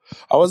repenting now.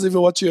 I wasn't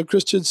even watching a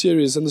Christian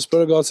series, and the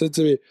Spirit of God said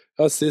to me,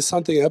 there's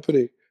something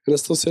happening. And I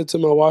still said to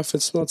my wife,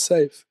 it's not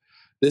safe.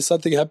 There's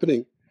something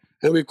happening.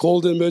 And we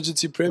called an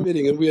emergency prayer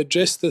meeting, and we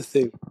addressed the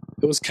thing.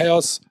 There was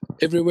chaos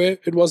everywhere.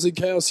 It wasn't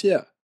chaos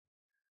here.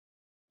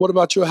 What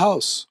about your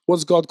house?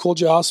 What's God called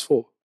your house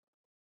for?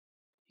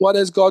 What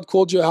has God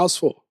called your house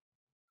for?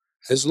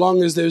 As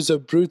long as there's a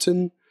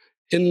Bruton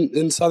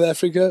in South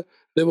Africa,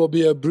 there will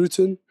be a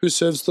Bruton who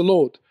serves the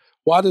Lord.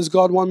 Why does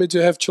God want me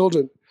to have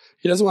children?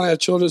 He doesn't want to have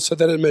children so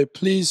that it may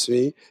please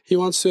me. He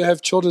wants to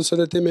have children so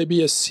that there may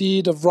be a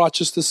seed of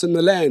righteousness in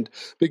the land.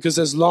 Because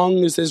as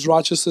long as there's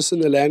righteousness in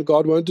the land,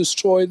 God won't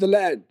destroy the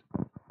land.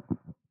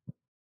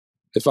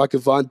 If I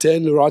can find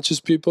 10 righteous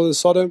people in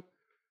Sodom,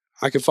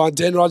 I can find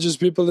 10 righteous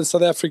people in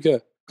South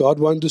Africa. God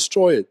won't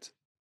destroy it.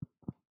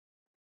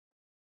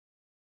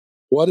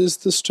 What is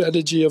the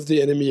strategy of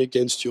the enemy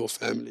against your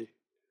family?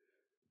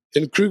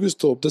 In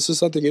Krugersdorp, this is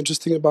something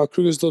interesting about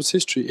Krugersdorp's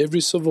history.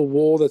 Every civil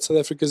war that South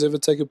Africa has ever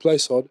taken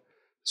place on,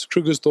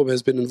 Krugersdorp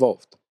has been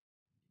involved.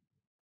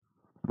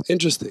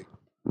 Interesting.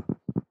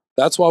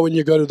 That's why when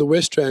you go to the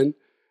West Rand,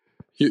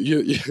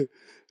 you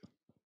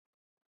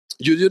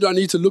don't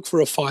need to look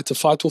for a fight. A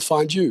fight will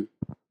find you.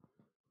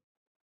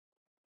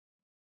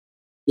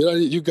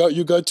 You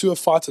go to a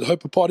fight and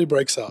hope a party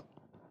breaks out.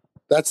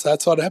 That's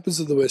what happens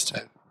in the West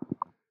Rand.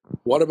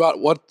 What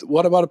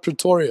about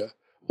Pretoria?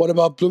 What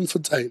about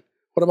Bloemfontein?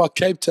 What about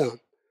Cape Town?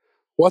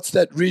 What's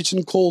that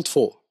region called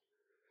for?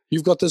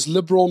 You've got this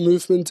liberal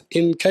movement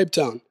in Cape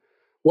Town.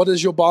 What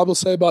does your Bible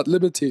say about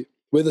liberty?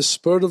 Where the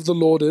Spirit of the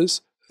Lord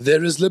is,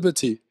 there is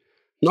liberty.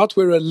 Not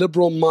where a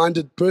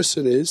liberal-minded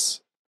person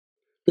is,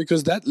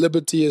 because that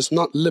liberty is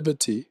not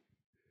liberty.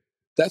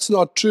 That's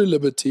not true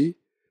liberty.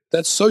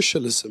 That's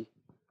socialism.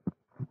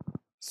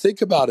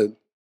 Think about it.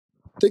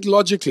 Think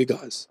logically,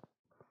 guys.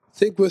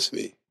 Think with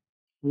me.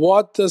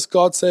 What does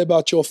God say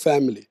about your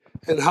family?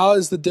 And how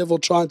is the devil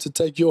trying to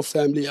take your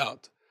family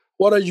out?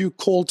 What are you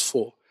called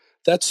for?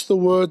 That's the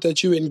word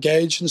that you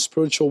engage in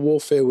spiritual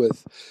warfare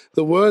with.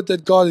 The word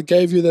that God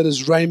gave you that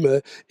is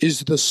Rhema is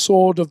the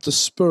sword of the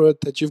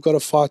Spirit that you've got to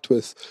fight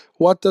with.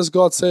 What does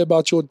God say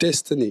about your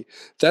destiny?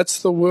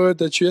 That's the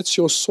word it's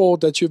your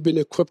sword that you've been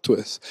equipped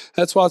with.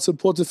 That's why it's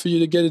important for you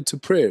to get into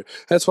prayer.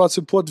 That's why it's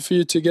important for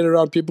you to get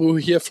around people who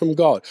hear from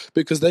God,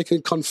 because they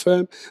can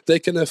confirm, they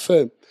can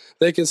affirm.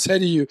 They can say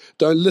to you,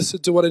 don't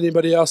listen to what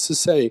anybody else is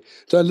saying.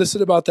 Don't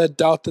listen about that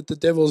doubt that the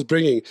devil is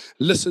bringing.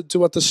 Listen to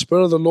what the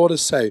Spirit of the Lord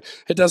is saying.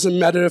 It doesn't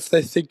matter if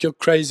they think you're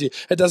crazy.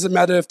 It doesn't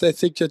matter if they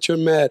think that you're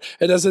mad.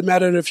 It doesn't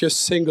matter if you're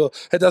single.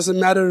 It doesn't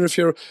matter if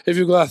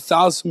you've got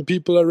 1,000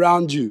 people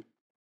around you.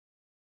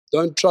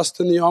 Don't trust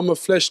in the arm of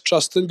flesh.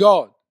 Trust in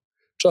God.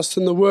 Trust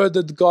in the word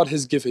that God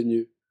has given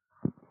you.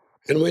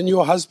 And when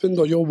your husband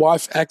or your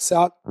wife acts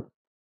out,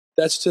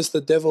 that's just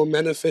the devil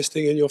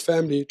manifesting in your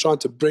family, trying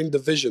to bring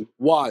division.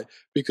 Why?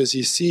 Because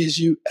he sees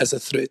you as a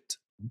threat.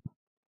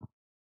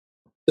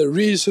 The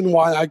reason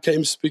why I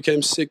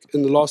became sick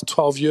in the last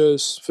 12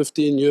 years,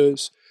 15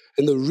 years,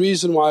 and the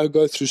reason why I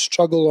go through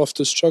struggle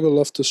after struggle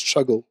after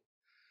struggle,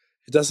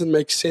 it doesn't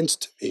make sense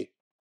to me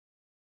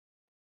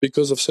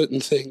because of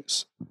certain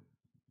things.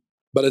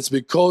 But it's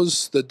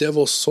because the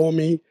devil saw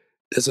me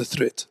as a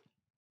threat.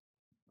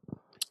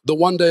 The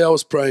one day I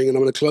was praying, and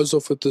I'm going to close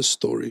off with this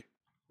story.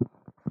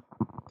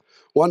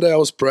 One day I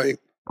was praying,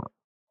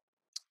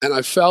 and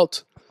I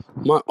felt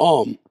my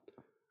arm,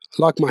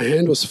 like my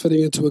hand was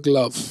fitting into a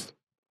glove.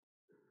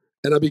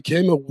 And I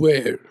became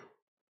aware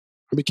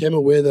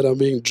that I'm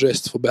being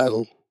dressed for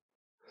battle.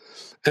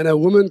 And a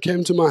woman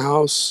came to my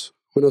house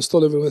when I was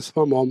still living with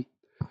my mom.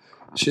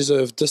 She's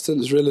a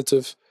distant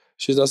relative.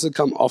 She doesn't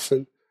come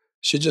often.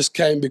 She just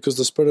came because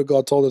the Spirit of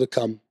God told her to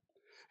come.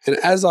 And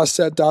as I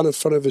sat down in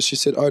front of her, she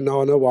said, "Oh,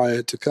 now I know why I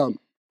had to come."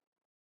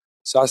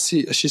 So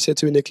she said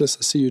to me, "Nicholas,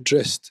 I see you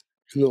dressed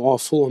in the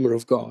full armor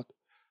of God.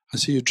 I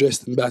see you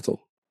dressed in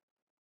battle.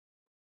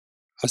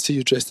 I see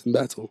you dressed in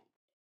battle."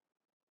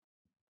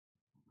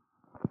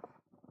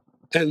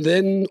 And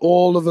then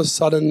all of a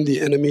sudden,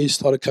 the enemy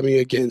started coming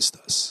against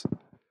us.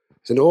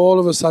 And all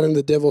of a sudden,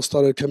 the devil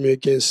started coming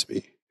against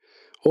me.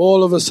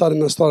 All of a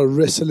sudden, I started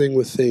wrestling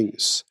with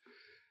things.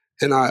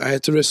 And I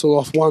had to wrestle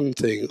off one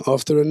thing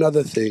after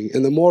another thing.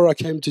 And the more I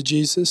came to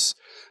Jesus,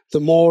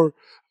 the more,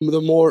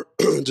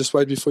 just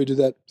wait before you do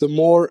that, the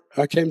more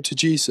I came to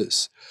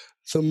Jesus,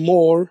 the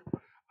more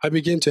I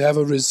began to have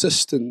a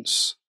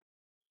resistance.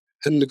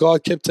 And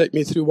God kept taking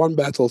me through one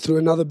battle, through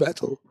another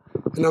battle.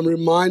 And I'm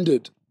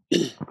reminded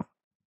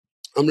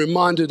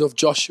of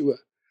Joshua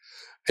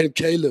and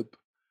Caleb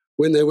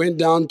when they went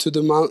down to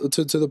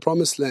the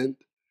promised land,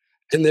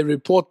 and they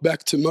report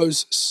back to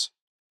Moses.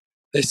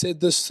 They said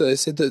this, they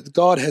said that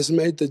God has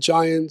made the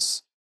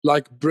giants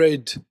like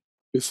bread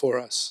before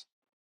us.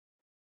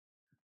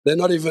 They're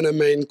not even a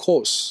main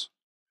course.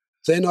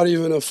 They're not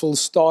even a full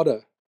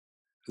starter.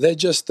 They're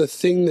just the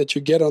thing that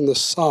you get on the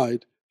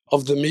side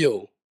of the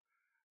meal.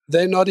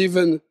 They're not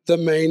even the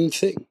main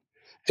thing.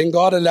 And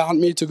God allowed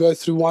me to go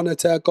through one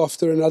attack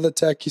after another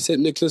attack. He said,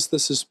 "Nicholas,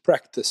 this is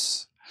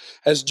practice."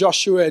 As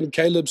Joshua and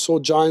Caleb saw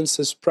giants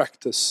as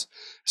practice,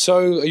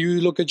 so you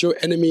look at your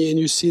enemy and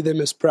you see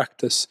them as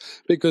practice.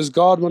 Because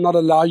God will not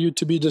allow you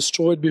to be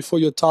destroyed before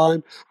your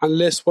time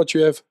unless what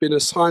you have been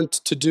assigned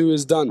to do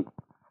is done.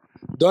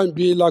 Don't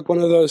be like one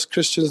of those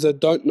Christians that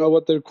don't know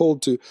what they're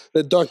called to,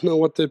 that don't know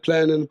what their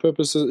plan and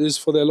purpose is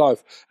for their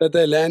life, that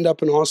they land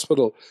up in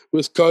hospital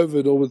with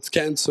COVID or with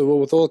cancer or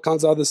with all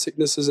kinds of other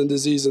sicknesses and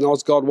disease and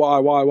ask God, why?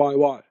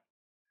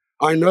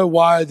 I know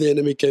why the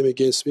enemy came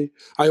against me.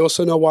 I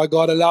also know why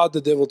God allowed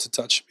the devil to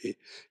touch me.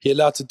 He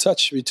allowed to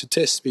touch me, to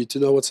test me, to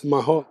know what's in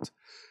my heart.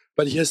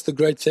 But here's the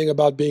great thing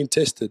about being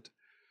tested.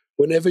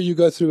 Whenever you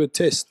go through a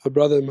test, my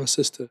brother and my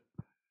sister,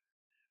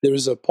 there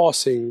is a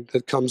passing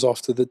that comes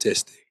after the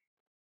testing.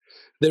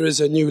 There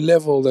is a new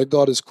level that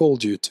God has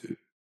called you to.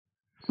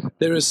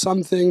 There is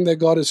something that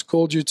God has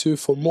called you to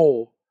for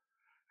more.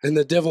 And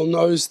the devil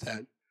knows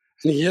that.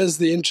 And here's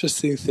the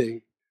interesting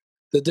thing.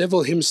 The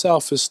devil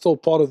himself is still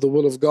part of the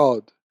will of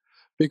God,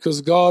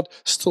 because God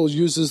still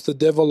uses the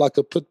devil like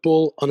a pit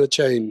bull on a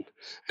chain.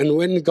 And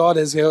when God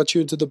has got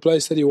you into the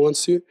place that he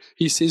wants you,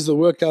 he sees the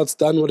workout's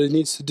done what it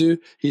needs to do.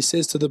 He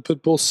says to the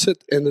pit bull,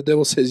 "Sit," and the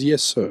devil says,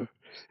 "Yes, sir."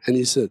 And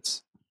he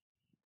sits.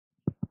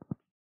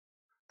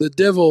 The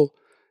devil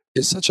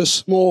is such a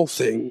small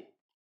thing.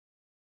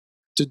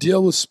 To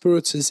deal with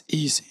spirits is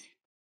easy.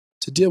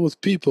 To deal with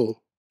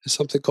people is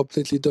something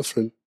completely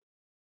different.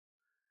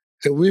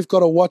 And we've got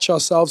to watch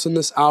ourselves in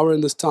this hour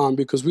and this time,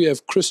 because we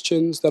have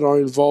Christians that are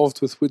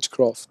involved with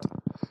witchcraft.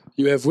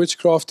 You have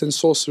witchcraft and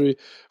sorcery,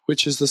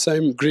 which is the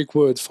same Greek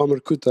word,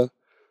 pharmakuta.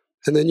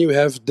 And then you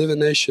have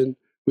divination,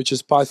 which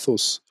is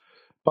pythos.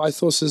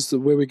 Pythos is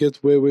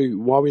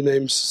why we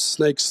name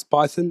snakes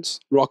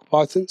pythons, rock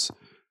pythons,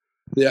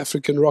 the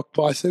African rock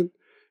python.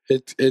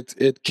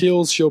 It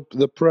kills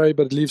the prey,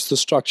 but it leaves the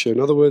structure. In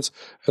other words,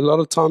 a lot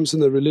of times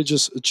in the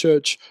religious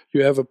church,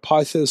 you have a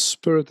python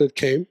spirit that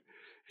came.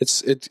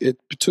 It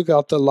took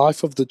out the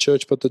life of the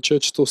church, but the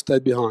church still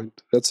stayed behind.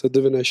 That's a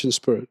divination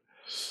spirit.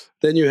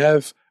 Then you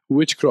have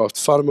witchcraft,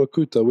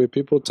 pharmakuta, where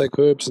people take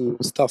herbs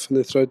and stuff and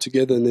they throw it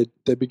together and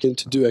they begin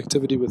to do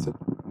activity with it.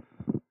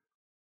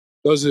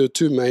 Those are the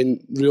two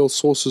main real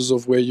sources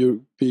of where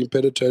you're being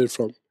penetrated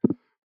from.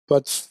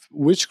 But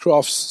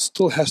witchcraft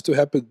still has to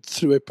happen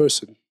through a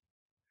person.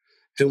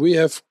 And we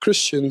have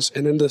Christians,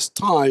 and in this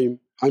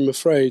time, I'm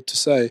afraid to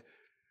say,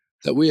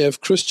 that we have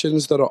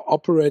Christians that are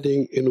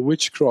operating in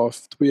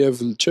witchcraft. We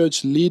have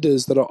church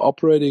leaders that are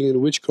operating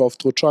in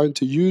witchcraft or trying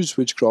to use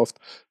witchcraft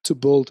to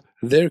build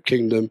their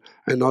kingdom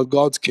and not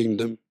God's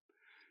kingdom.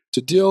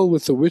 To deal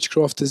with the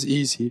witchcraft is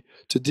easy.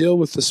 To deal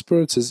with the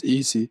spirits is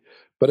easy.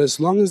 But as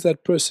long as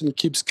that person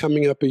keeps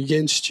coming up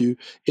against you,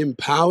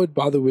 empowered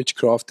by the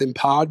witchcraft,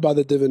 empowered by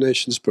the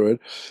divination spirit,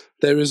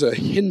 there is a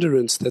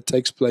hindrance that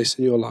takes place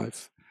in your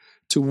life.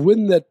 to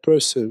win that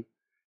person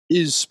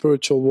is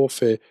spiritual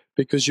warfare,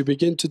 because you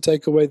begin to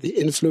take away the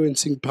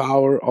influencing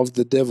power of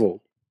the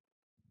devil.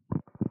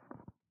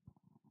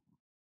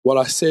 What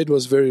I said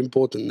was very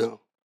important now.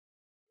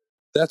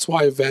 That's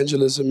why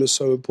evangelism is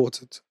so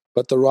important,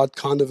 but the right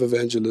kind of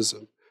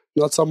evangelism.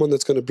 Not someone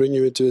that's going to bring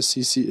you into a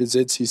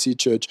ZCC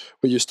church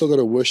where you're still going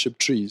to worship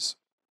trees.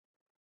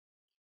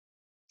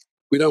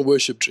 We don't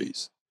worship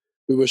trees.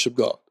 We worship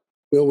God.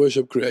 We don't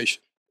worship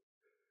creation.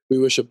 We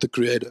worship the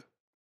Creator.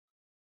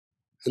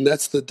 And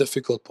that's the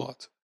difficult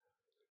part.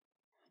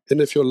 And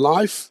if your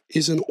life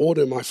is in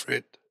order, my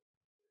friend,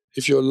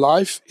 if your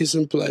life is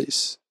in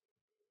place,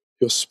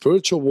 your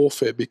spiritual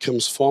warfare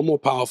becomes far more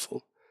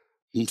powerful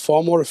and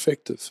far more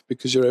effective,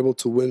 because you're able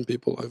to win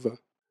people over.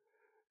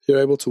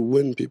 You're able to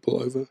win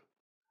people over.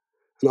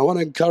 And I want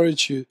to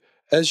encourage you,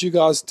 as you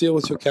guys deal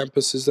with your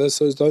campuses,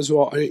 those who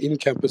are in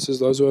campuses,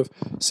 those who have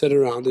sat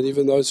around, and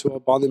even those who are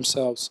by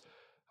themselves,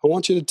 I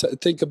want you to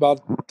think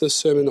about this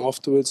sermon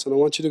afterwards, and I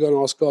want you to go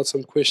and ask God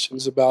some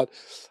questions about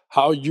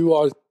how you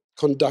are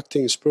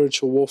conducting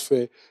spiritual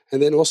warfare,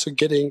 and then also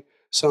getting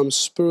some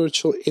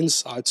spiritual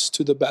insights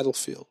to the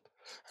battlefield.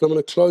 And I'm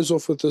going to close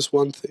off with this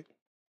one thing.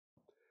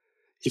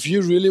 If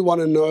you really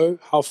want to know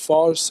how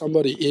far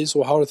somebody is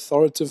or how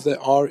authoritative they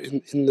are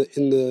in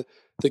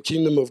the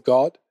kingdom of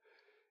God,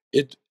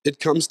 it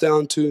comes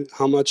down to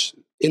how much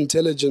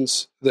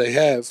intelligence they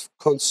have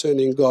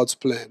concerning God's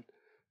plan.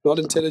 Not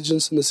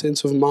intelligence in the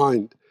sense of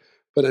mind,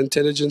 but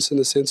intelligence in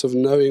the sense of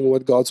knowing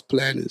what God's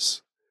plan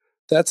is.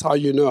 That's how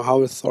you know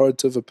how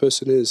authoritative a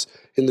person is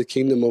in the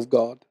kingdom of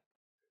God.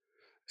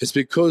 It's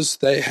because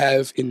they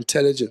have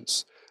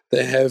intelligence.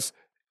 They have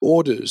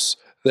orders.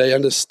 They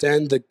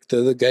understand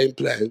the game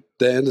plan.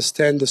 They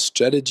understand the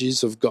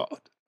strategies of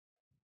God.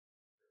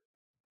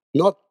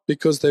 Not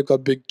because they've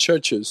got big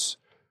churches.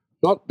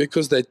 Not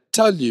because they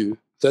tell you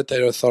that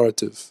they're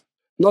authoritative.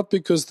 Not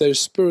because their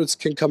spirits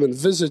can come and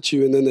visit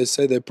you and then they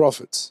say they're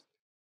prophets.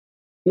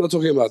 I'm not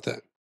talking about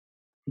that.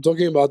 I'm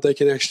talking about they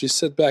can actually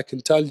sit back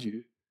and tell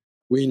you,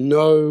 we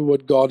know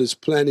what God is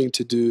planning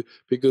to do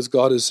because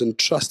God has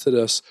entrusted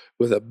us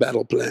with a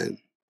battle plan.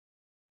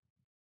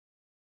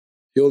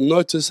 You'll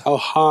notice how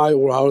high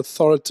or how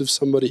authoritative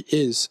somebody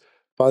is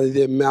by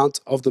the amount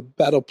of the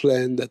battle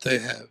plan that they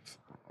have.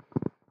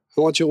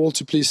 I want you all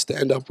to please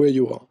stand up where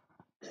you are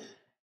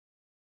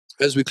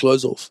as we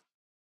close off.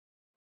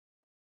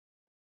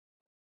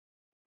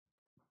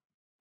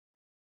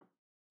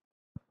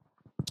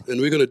 And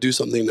we're going to do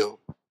something now.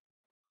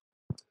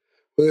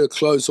 We're going to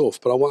close off,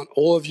 but I want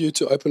all of you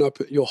to open up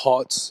your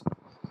hearts.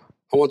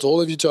 I want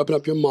all of you to open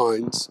up your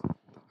minds.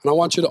 And I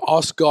want you to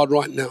ask God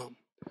right now,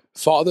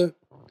 Father,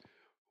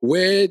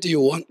 where do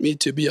you want me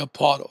to be a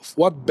part of?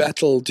 What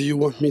battle do you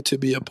want me to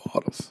be a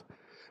part of?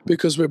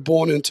 Because we're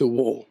born into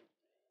war.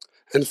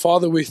 And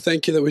Father, we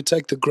thank you that we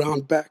take the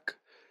ground back.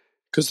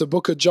 Because the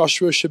book of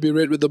Joshua should be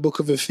read with the book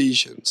of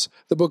Ephesians.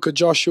 The book of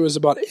Joshua is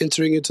about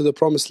entering into the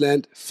promised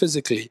land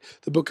physically.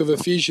 The book of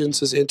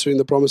Ephesians is entering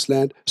the promised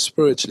land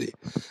spiritually.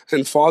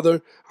 And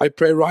Father, I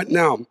pray right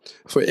now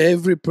for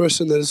every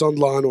person that is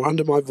online or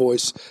under my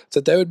voice,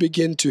 that they would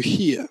begin to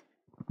hear.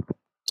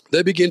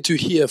 They begin to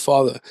hear,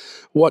 Father,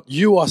 what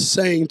you are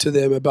saying to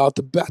them about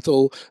the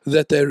battle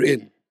that they're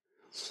in.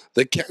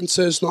 The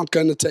cancer is not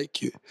going to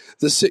take you.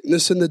 The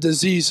sickness and the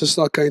disease is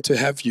not going to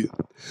have you.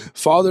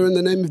 Father, in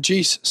the name of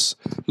Jesus,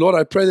 Lord,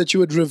 I pray that you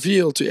would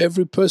reveal to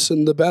every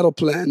person the battle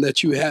plan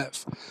that you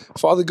have.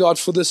 Father God,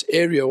 for this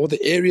area or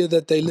the area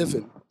that they live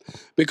in.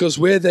 Because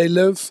where they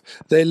live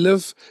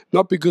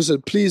not because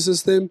it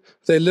pleases them.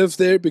 They live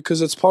there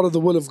because it's part of the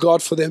will of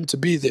God for them to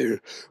be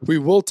there. We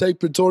will take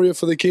Pretoria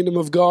for the kingdom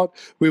of God.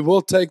 We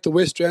will take the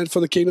West Rand for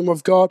the kingdom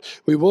of God.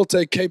 We will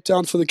take Cape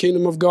Town for the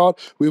kingdom of God.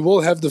 We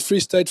will have the Free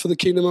State for the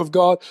kingdom of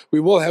God. We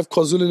will have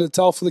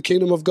KwaZulu-Natal for the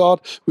kingdom of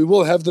God. We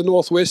will have the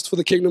Northwest for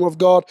the kingdom of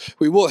God.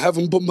 We will have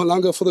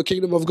Mpumalanga for the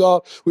kingdom of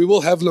God. We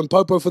will have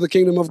Limpopo for the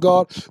kingdom of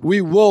God.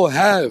 We will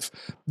have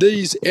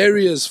these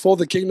areas for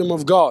the kingdom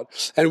of God,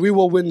 and we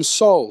will win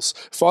souls.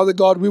 Father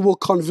God, we will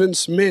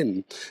convince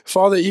men.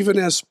 Father, even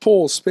as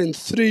Paul spent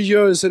 3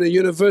 years in a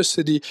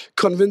university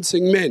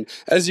convincing men,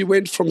 as he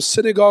went from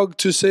synagogue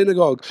to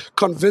synagogue,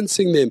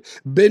 convincing them,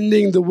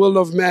 bending the will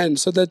of man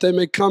so that they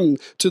may come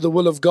to the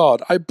will of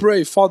God. I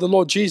pray, Father,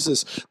 Lord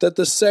Jesus, that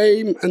the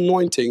same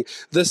anointing,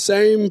 the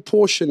same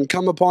portion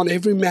come upon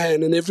every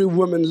man and every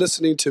woman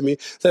listening to me,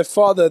 that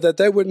Father, that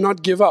they would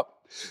not give up.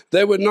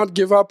 They would not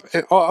give up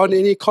on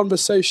any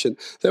conversation.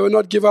 They would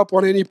not give up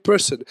on any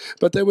person,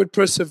 but they would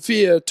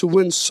persevere to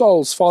win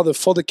souls, Father,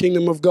 for the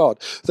kingdom of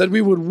God. That we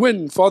would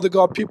win, Father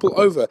God, people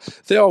over.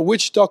 There are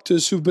witch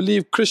doctors who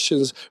believe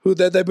Christians,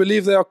 that they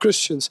believe they are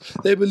Christians.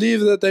 They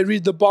believe that they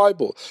read the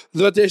Bible,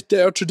 that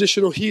they are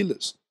traditional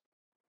healers.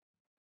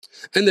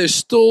 And they're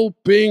still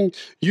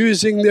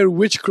using their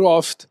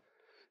witchcraft.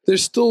 They're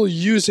still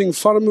using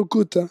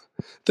pharmakuta.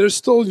 They're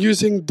still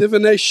using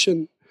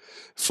divination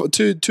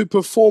to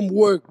perform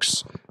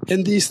works,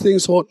 and these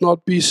things ought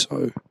not be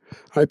so.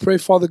 I pray,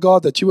 Father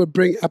God, that you would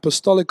bring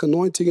apostolic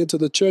anointing into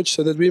the church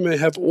so that we may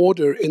have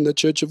order in the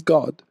church of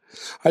God.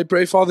 I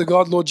pray, Father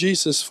God, Lord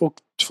Jesus, for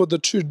the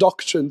true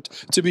doctrine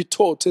to be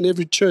taught in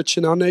every church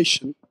in our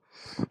nation.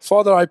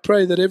 Father, I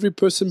pray that every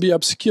person be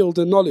upskilled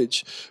in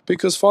knowledge,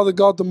 because, Father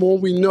God, the more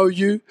we know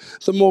you,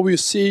 the more we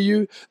see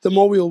you, the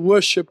more we'll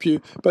worship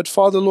you. But,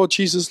 Father, Lord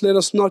Jesus, let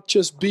us not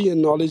just be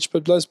in knowledge,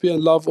 but let's be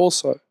in love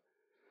also,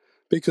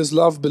 because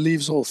love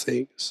believes all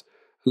things.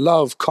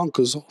 Love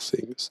conquers all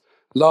things.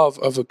 Love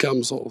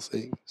overcomes all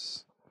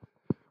things.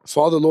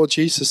 Father, Lord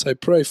Jesus, I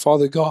pray,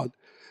 Father God,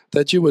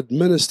 that you would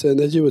minister and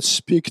that you would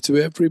speak to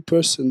every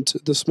person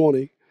this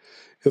morning.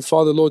 And,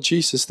 Father, Lord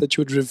Jesus, that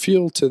you would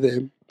reveal to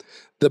them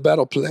the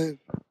battle plan.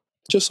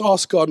 Just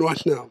ask God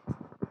right now.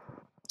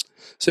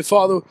 Say,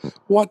 Father,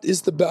 what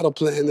is the battle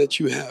plan that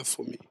you have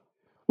for me?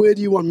 Where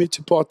do you want me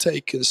to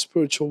partake in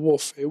spiritual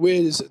warfare? Where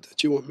is it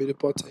that you want me to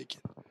partake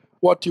in?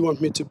 What do you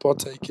want me to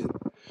partake in?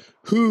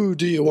 Who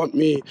do you want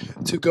me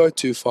to go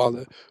to,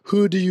 Father?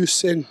 Who do you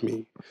send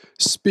me?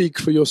 Speak,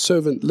 for your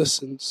servant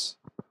listens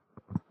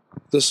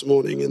this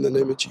morning in the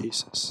name of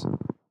Jesus.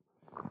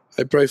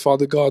 I pray,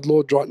 Father God,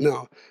 Lord, right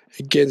now,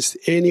 against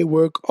any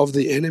work of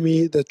the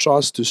enemy that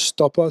tries to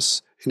stop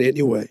us in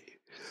any way.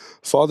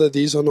 Father,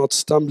 these are not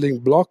stumbling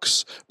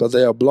blocks, but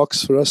they are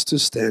blocks for us to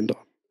stand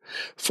on.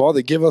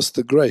 Father, give us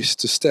the grace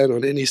to stand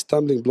on any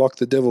stumbling block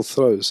the devil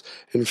throws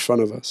in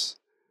front of us.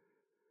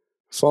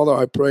 Father,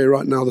 I pray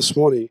right now this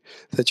morning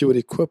that you would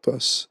equip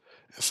us.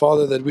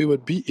 Father, that we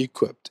would be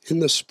equipped in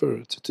the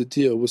Spirit to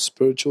deal with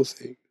spiritual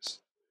things.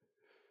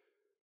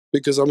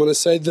 Because I'm going to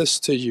say this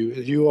to you,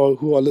 and you all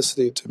who are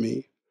listening to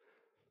me,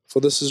 for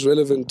this is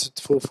relevant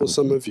for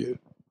some of you.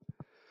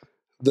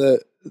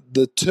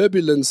 The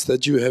turbulence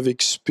that you have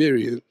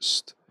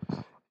experienced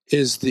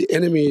is the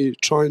enemy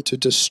trying to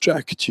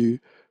distract you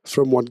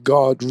from what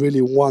God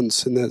really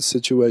wants in that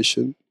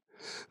situation.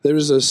 There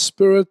is a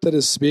spirit that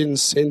has been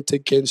sent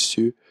against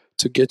you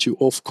to get you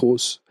off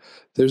course.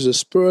 There's a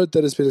spirit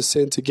that has been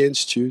sent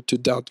against you to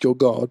doubt your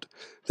God.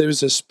 There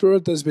is a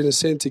spirit that has been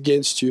sent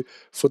against you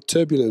for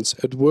turbulence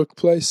at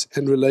workplace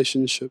and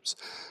relationships.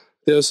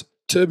 There's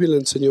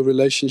turbulence in your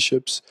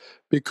relationships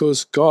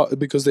because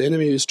the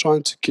enemy is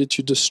trying to get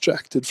you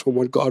distracted from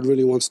what God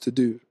really wants to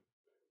do.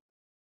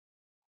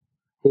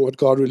 From what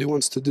God really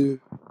wants to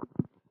do.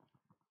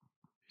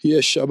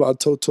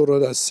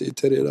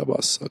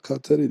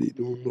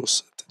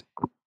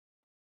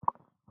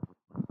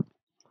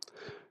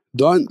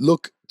 Don't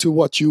look to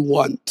what you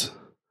want.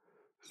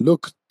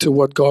 Look to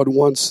what God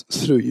wants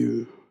through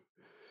you.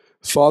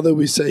 Father,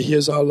 we say,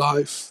 here's our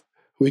life.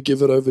 We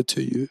give it over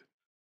to you.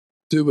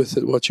 Do with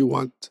it what you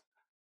want.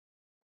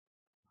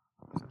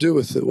 Do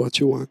with it what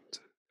you want.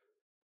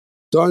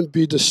 Don't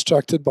be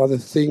distracted by the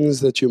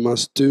things that you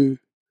must do,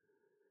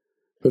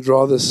 but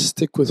rather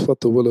stick with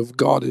what the will of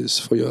God is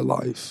for your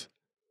life.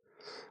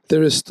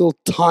 There is still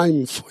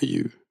time for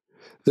you.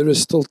 There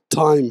is still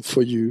time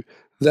for you.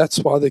 That's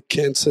why the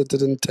cancer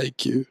didn't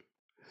take you.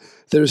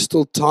 There is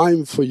still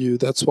time for you.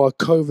 That's why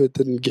COVID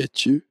didn't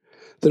get you.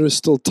 There is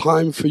still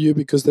time for you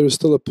because there is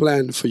still a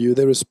plan for you.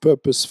 There is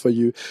purpose for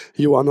you.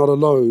 You are not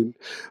alone.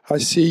 I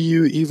see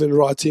you even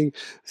writing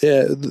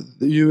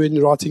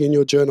in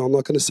your journal. I'm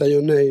not going to say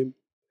your name,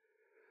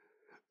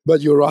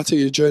 but you're writing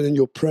your journal and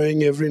you're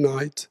praying every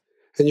night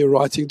and you're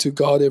writing to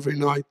God every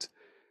night.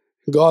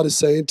 God is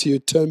saying to you,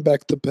 turn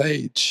back the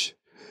page.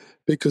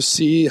 Because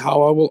see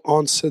how I will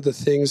answer the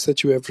things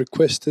that you have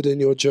requested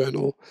in your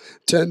journal.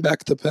 Turn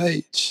back the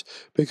page,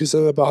 because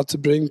I'm about to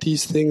bring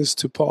these things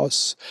to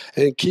pass.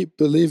 And keep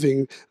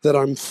believing that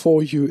I'm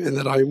for you and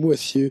that I'm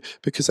with you,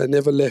 because I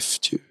never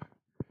left you.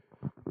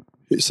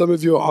 Some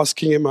of you are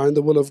asking, am I in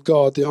the will of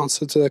God? The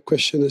answer to that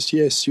question is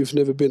yes, you've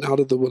never been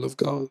out of the will of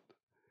God.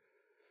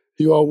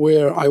 You are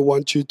where I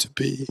want you to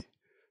be,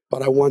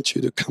 but I want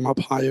you to come up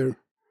higher.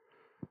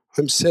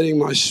 I'm setting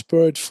my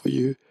spirit for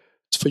you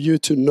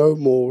to know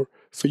more,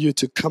 for you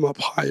to come up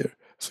higher,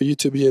 for you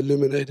to be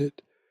illuminated.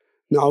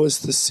 Now is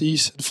the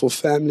season for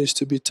families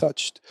to be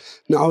touched.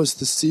 Now is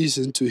the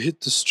season to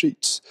hit the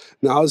streets.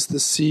 Now is the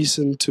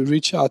season to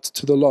reach out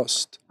to the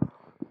lost.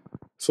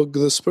 For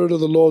the Spirit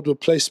of the Lord will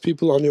place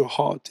people on your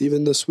heart,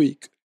 even this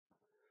week.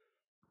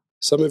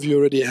 Some of you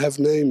already have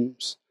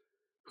names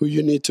who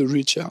you need to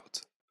reach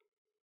out.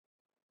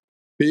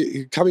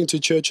 Coming to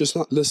church is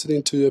not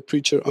listening to a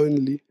preacher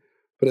only,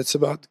 but it's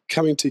about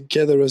coming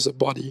together as a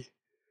body.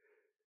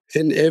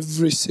 And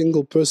every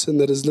single person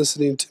that is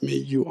listening to me,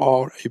 you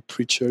are a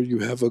preacher. You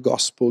have a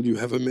gospel. You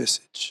have a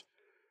message.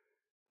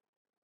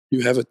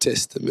 You have a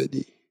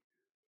testimony.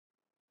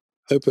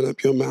 Open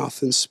up your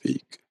mouth and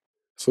speak.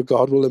 For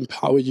God will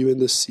empower you in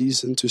this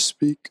season to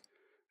speak,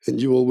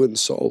 and you will win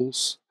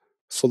souls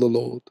for the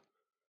Lord.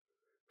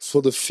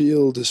 For the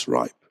field is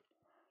ripe.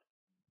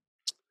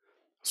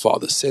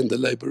 Father, send the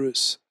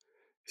laborers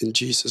in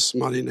Jesus'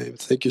 mighty name.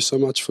 Thank you so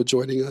much for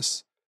joining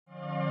us.